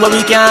you nothing when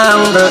we can't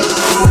handle.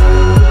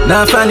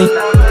 Nah funny.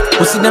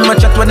 Pussy them a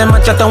chat when them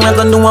a chat and we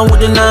gon' do what we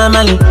do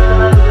normally.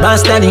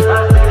 Boss daddy.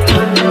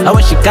 I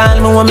wish you call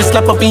me when me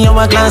slap up in your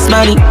glass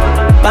money.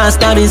 Boss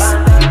daddies.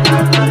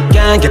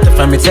 Can't get it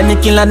from it. Send me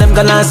kill and them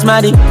go last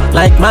money.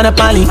 Like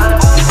Monopoly.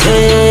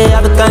 Hey,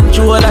 have a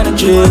control of the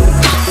truth.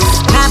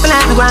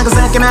 Like me going cause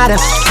I can matter.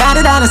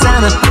 Better than a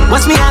summer.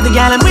 Watch me have the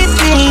gal I'm with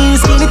me.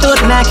 Skinny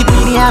thought and I keep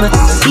pretty hammer.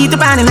 Eat the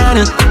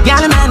banana.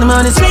 Gal I'm on the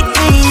money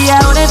strictly.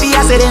 I would be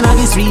I said in on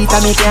the street. I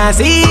make you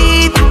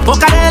see it.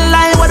 Fuck a hell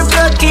line what the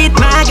blood kid.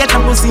 Man get the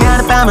pussy on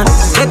the palmer.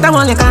 Get the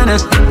one you kinda.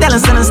 Tell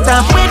us and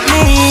stop with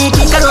me.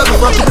 Kick her over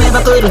fuck it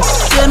never could.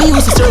 Tell me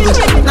who's the struggle.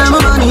 Now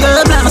my money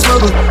up, now my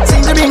struggle.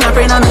 Sing to bring a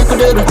friend I make a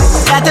double.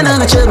 Got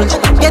another trouble.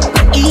 Get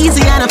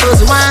easy and a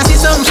pussy. Once see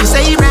something she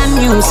say brand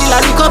new. Still I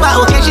recover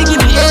okay she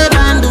give me a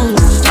band.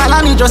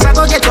 Follow me just I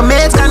go get your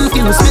mates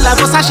confused. Feel like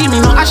go sashimi,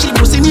 no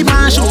ashibu, see me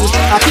pan shoes.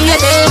 I feel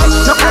it,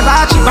 no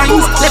Karachi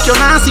vines, left your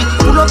Nancy.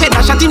 Pull up head,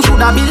 that shot him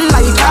shoulda bill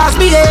like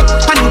Cosby,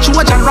 Pan him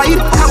George and ride,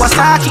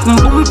 Kawasaki,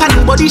 boom, pan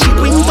him body shit,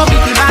 wing for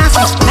 50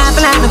 bouncy. Can't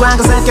feel like the one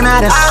cause I can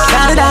matter.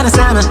 Got it on the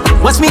summer,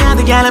 watch me have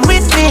the gal I'm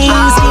with me.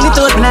 Skinny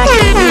thought when I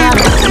get me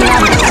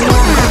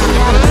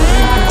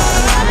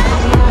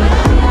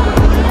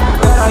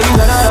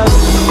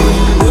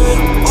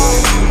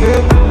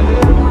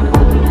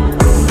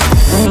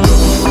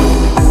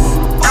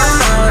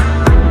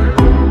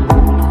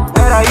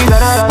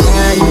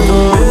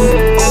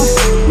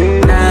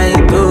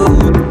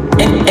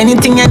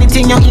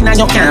Anything you in and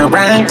you can't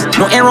run.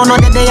 No error, no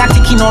that they are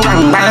ticking no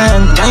wrong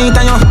bang. Right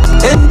on you,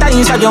 enter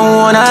inside your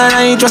own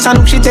eye. Just a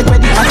look, she take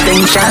with the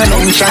attention.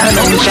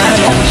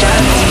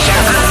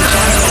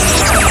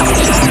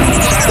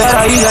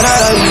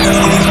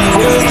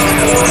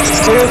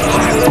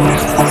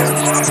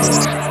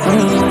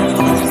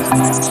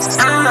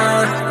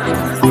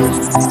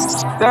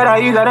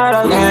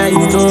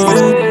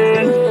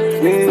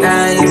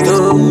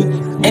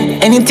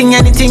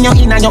 Anything you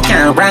in and you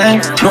can't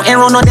run. No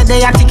error, no that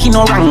they are ticking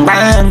no wrong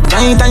bang.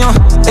 Right on you,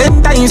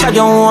 enter inside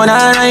your own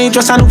eye.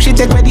 Just a look, she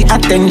take with the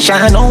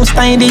attention. No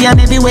style and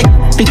everywhere,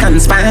 pick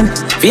and span.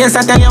 Face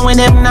that you when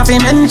them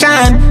nothing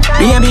mention.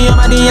 Baby, your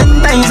body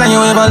and times and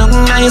you ever look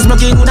nice.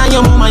 Looking good and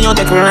your mama you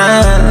take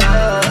run.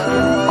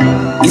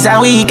 It's a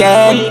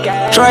weekend,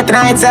 short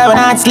nights, 7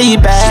 nights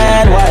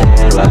sleeping.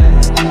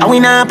 And we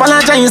not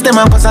apologize them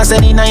cause I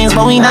said it nice,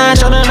 but we not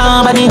show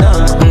nobody no.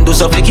 Do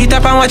so flick it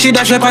up and watch it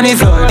dash up on the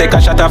floor. Take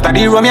a shot after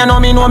the room, you know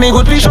me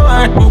good for sure.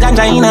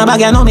 Ganja in a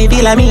bag, you know me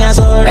feel like me a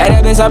soul.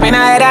 Better be up in a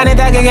head and it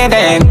I can get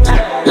in.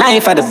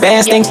 Life are the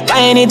best thing.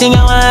 Buy anything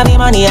you want, the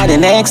money are the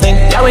next thing.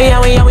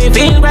 Yeah, we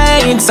feel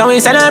great, so we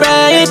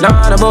celebrate.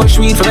 Not about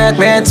sweet for make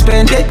me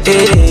spend.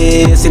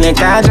 Select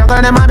a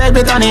juggle, them a beg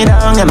me turn it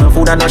down. Get my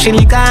food and no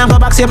chili can go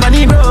back safe on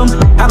the room.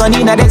 I gon'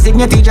 need a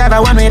designated driver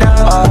one way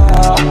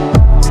down.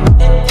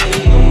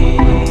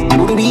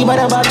 But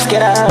the box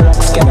get out,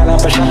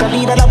 up a shot,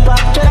 lead it up,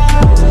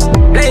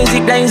 blaze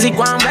it,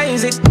 go and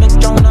blaze it. Make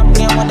down up,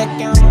 play on the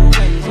camera.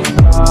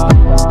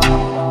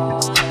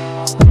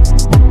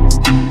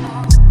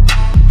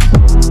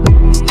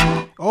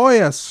 Oh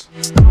yes,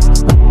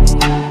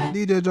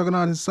 DJ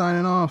Juggernaut is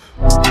signing off.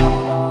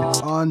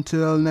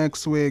 Until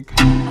next week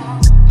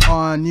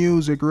on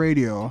Music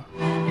Radio,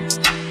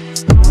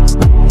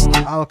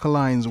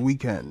 Alkaline's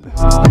Weekend.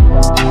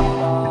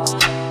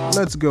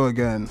 Let's go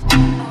again.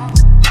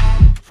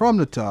 From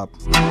the top.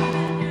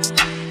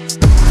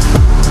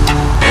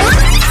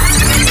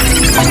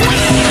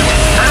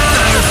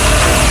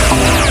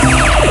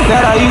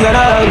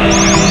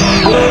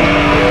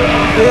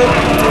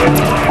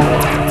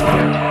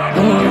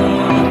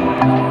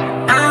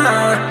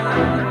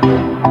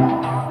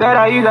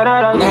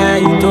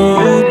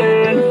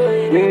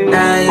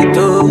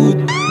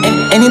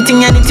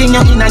 Anything you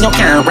in and you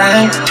can't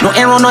run. No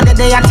error, no that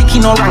they are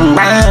ticking no wrong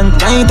bang.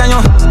 Right on you,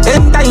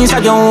 enter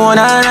inside your own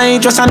eye.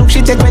 Just a look,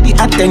 she take with the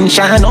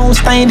attention. No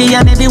style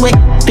and everywhere,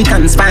 pick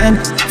and span.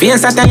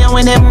 Face that you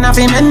when them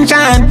nothing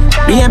mention.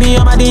 Baby,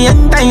 your body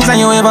and times and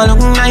you ever look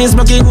nice.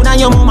 Looking good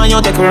and your mama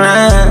you take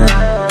run.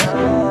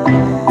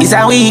 It's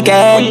a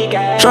weekend,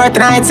 short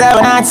nights,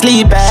 7 nights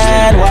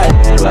sleeping.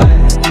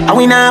 And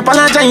we not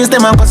apologize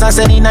them and cause I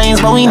said it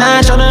nice, but we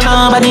not show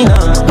nobody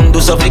no. Do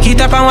so flick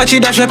it up and watch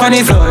it dash up on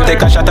the floor.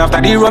 Take a shot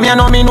after the rum, you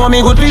know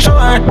me good for sure.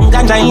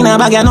 Ganja in a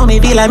bag, you know me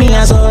feel like me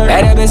a soul.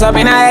 Head up is up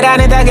in a head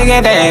and it a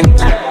get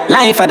them.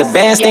 Life are the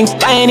best thing.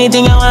 Buy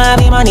anything you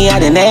want, the money are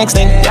the next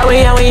thing.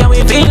 Yeah,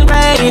 we feel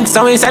great,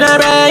 so we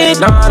celebrate.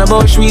 Not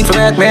about sweet for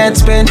work, bed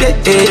spend.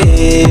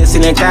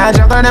 Select a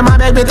junk on them, I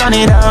beg me turn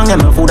it down. Get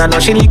my food and no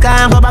shit,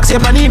 can't go back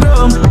safe on the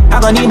room. I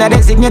gon' need a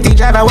designated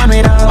driver one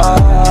way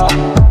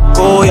down.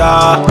 Oh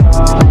yeah.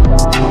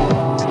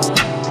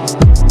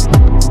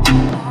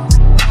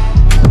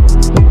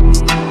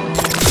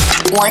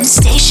 One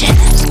station,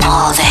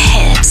 all the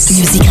hits.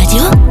 Music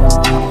Radio.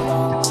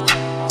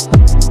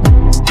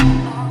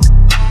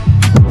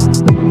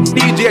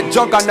 DJ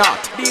Juggernaut.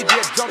 DJ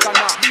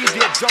Juggernaut.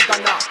 DJ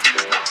Juggernaut.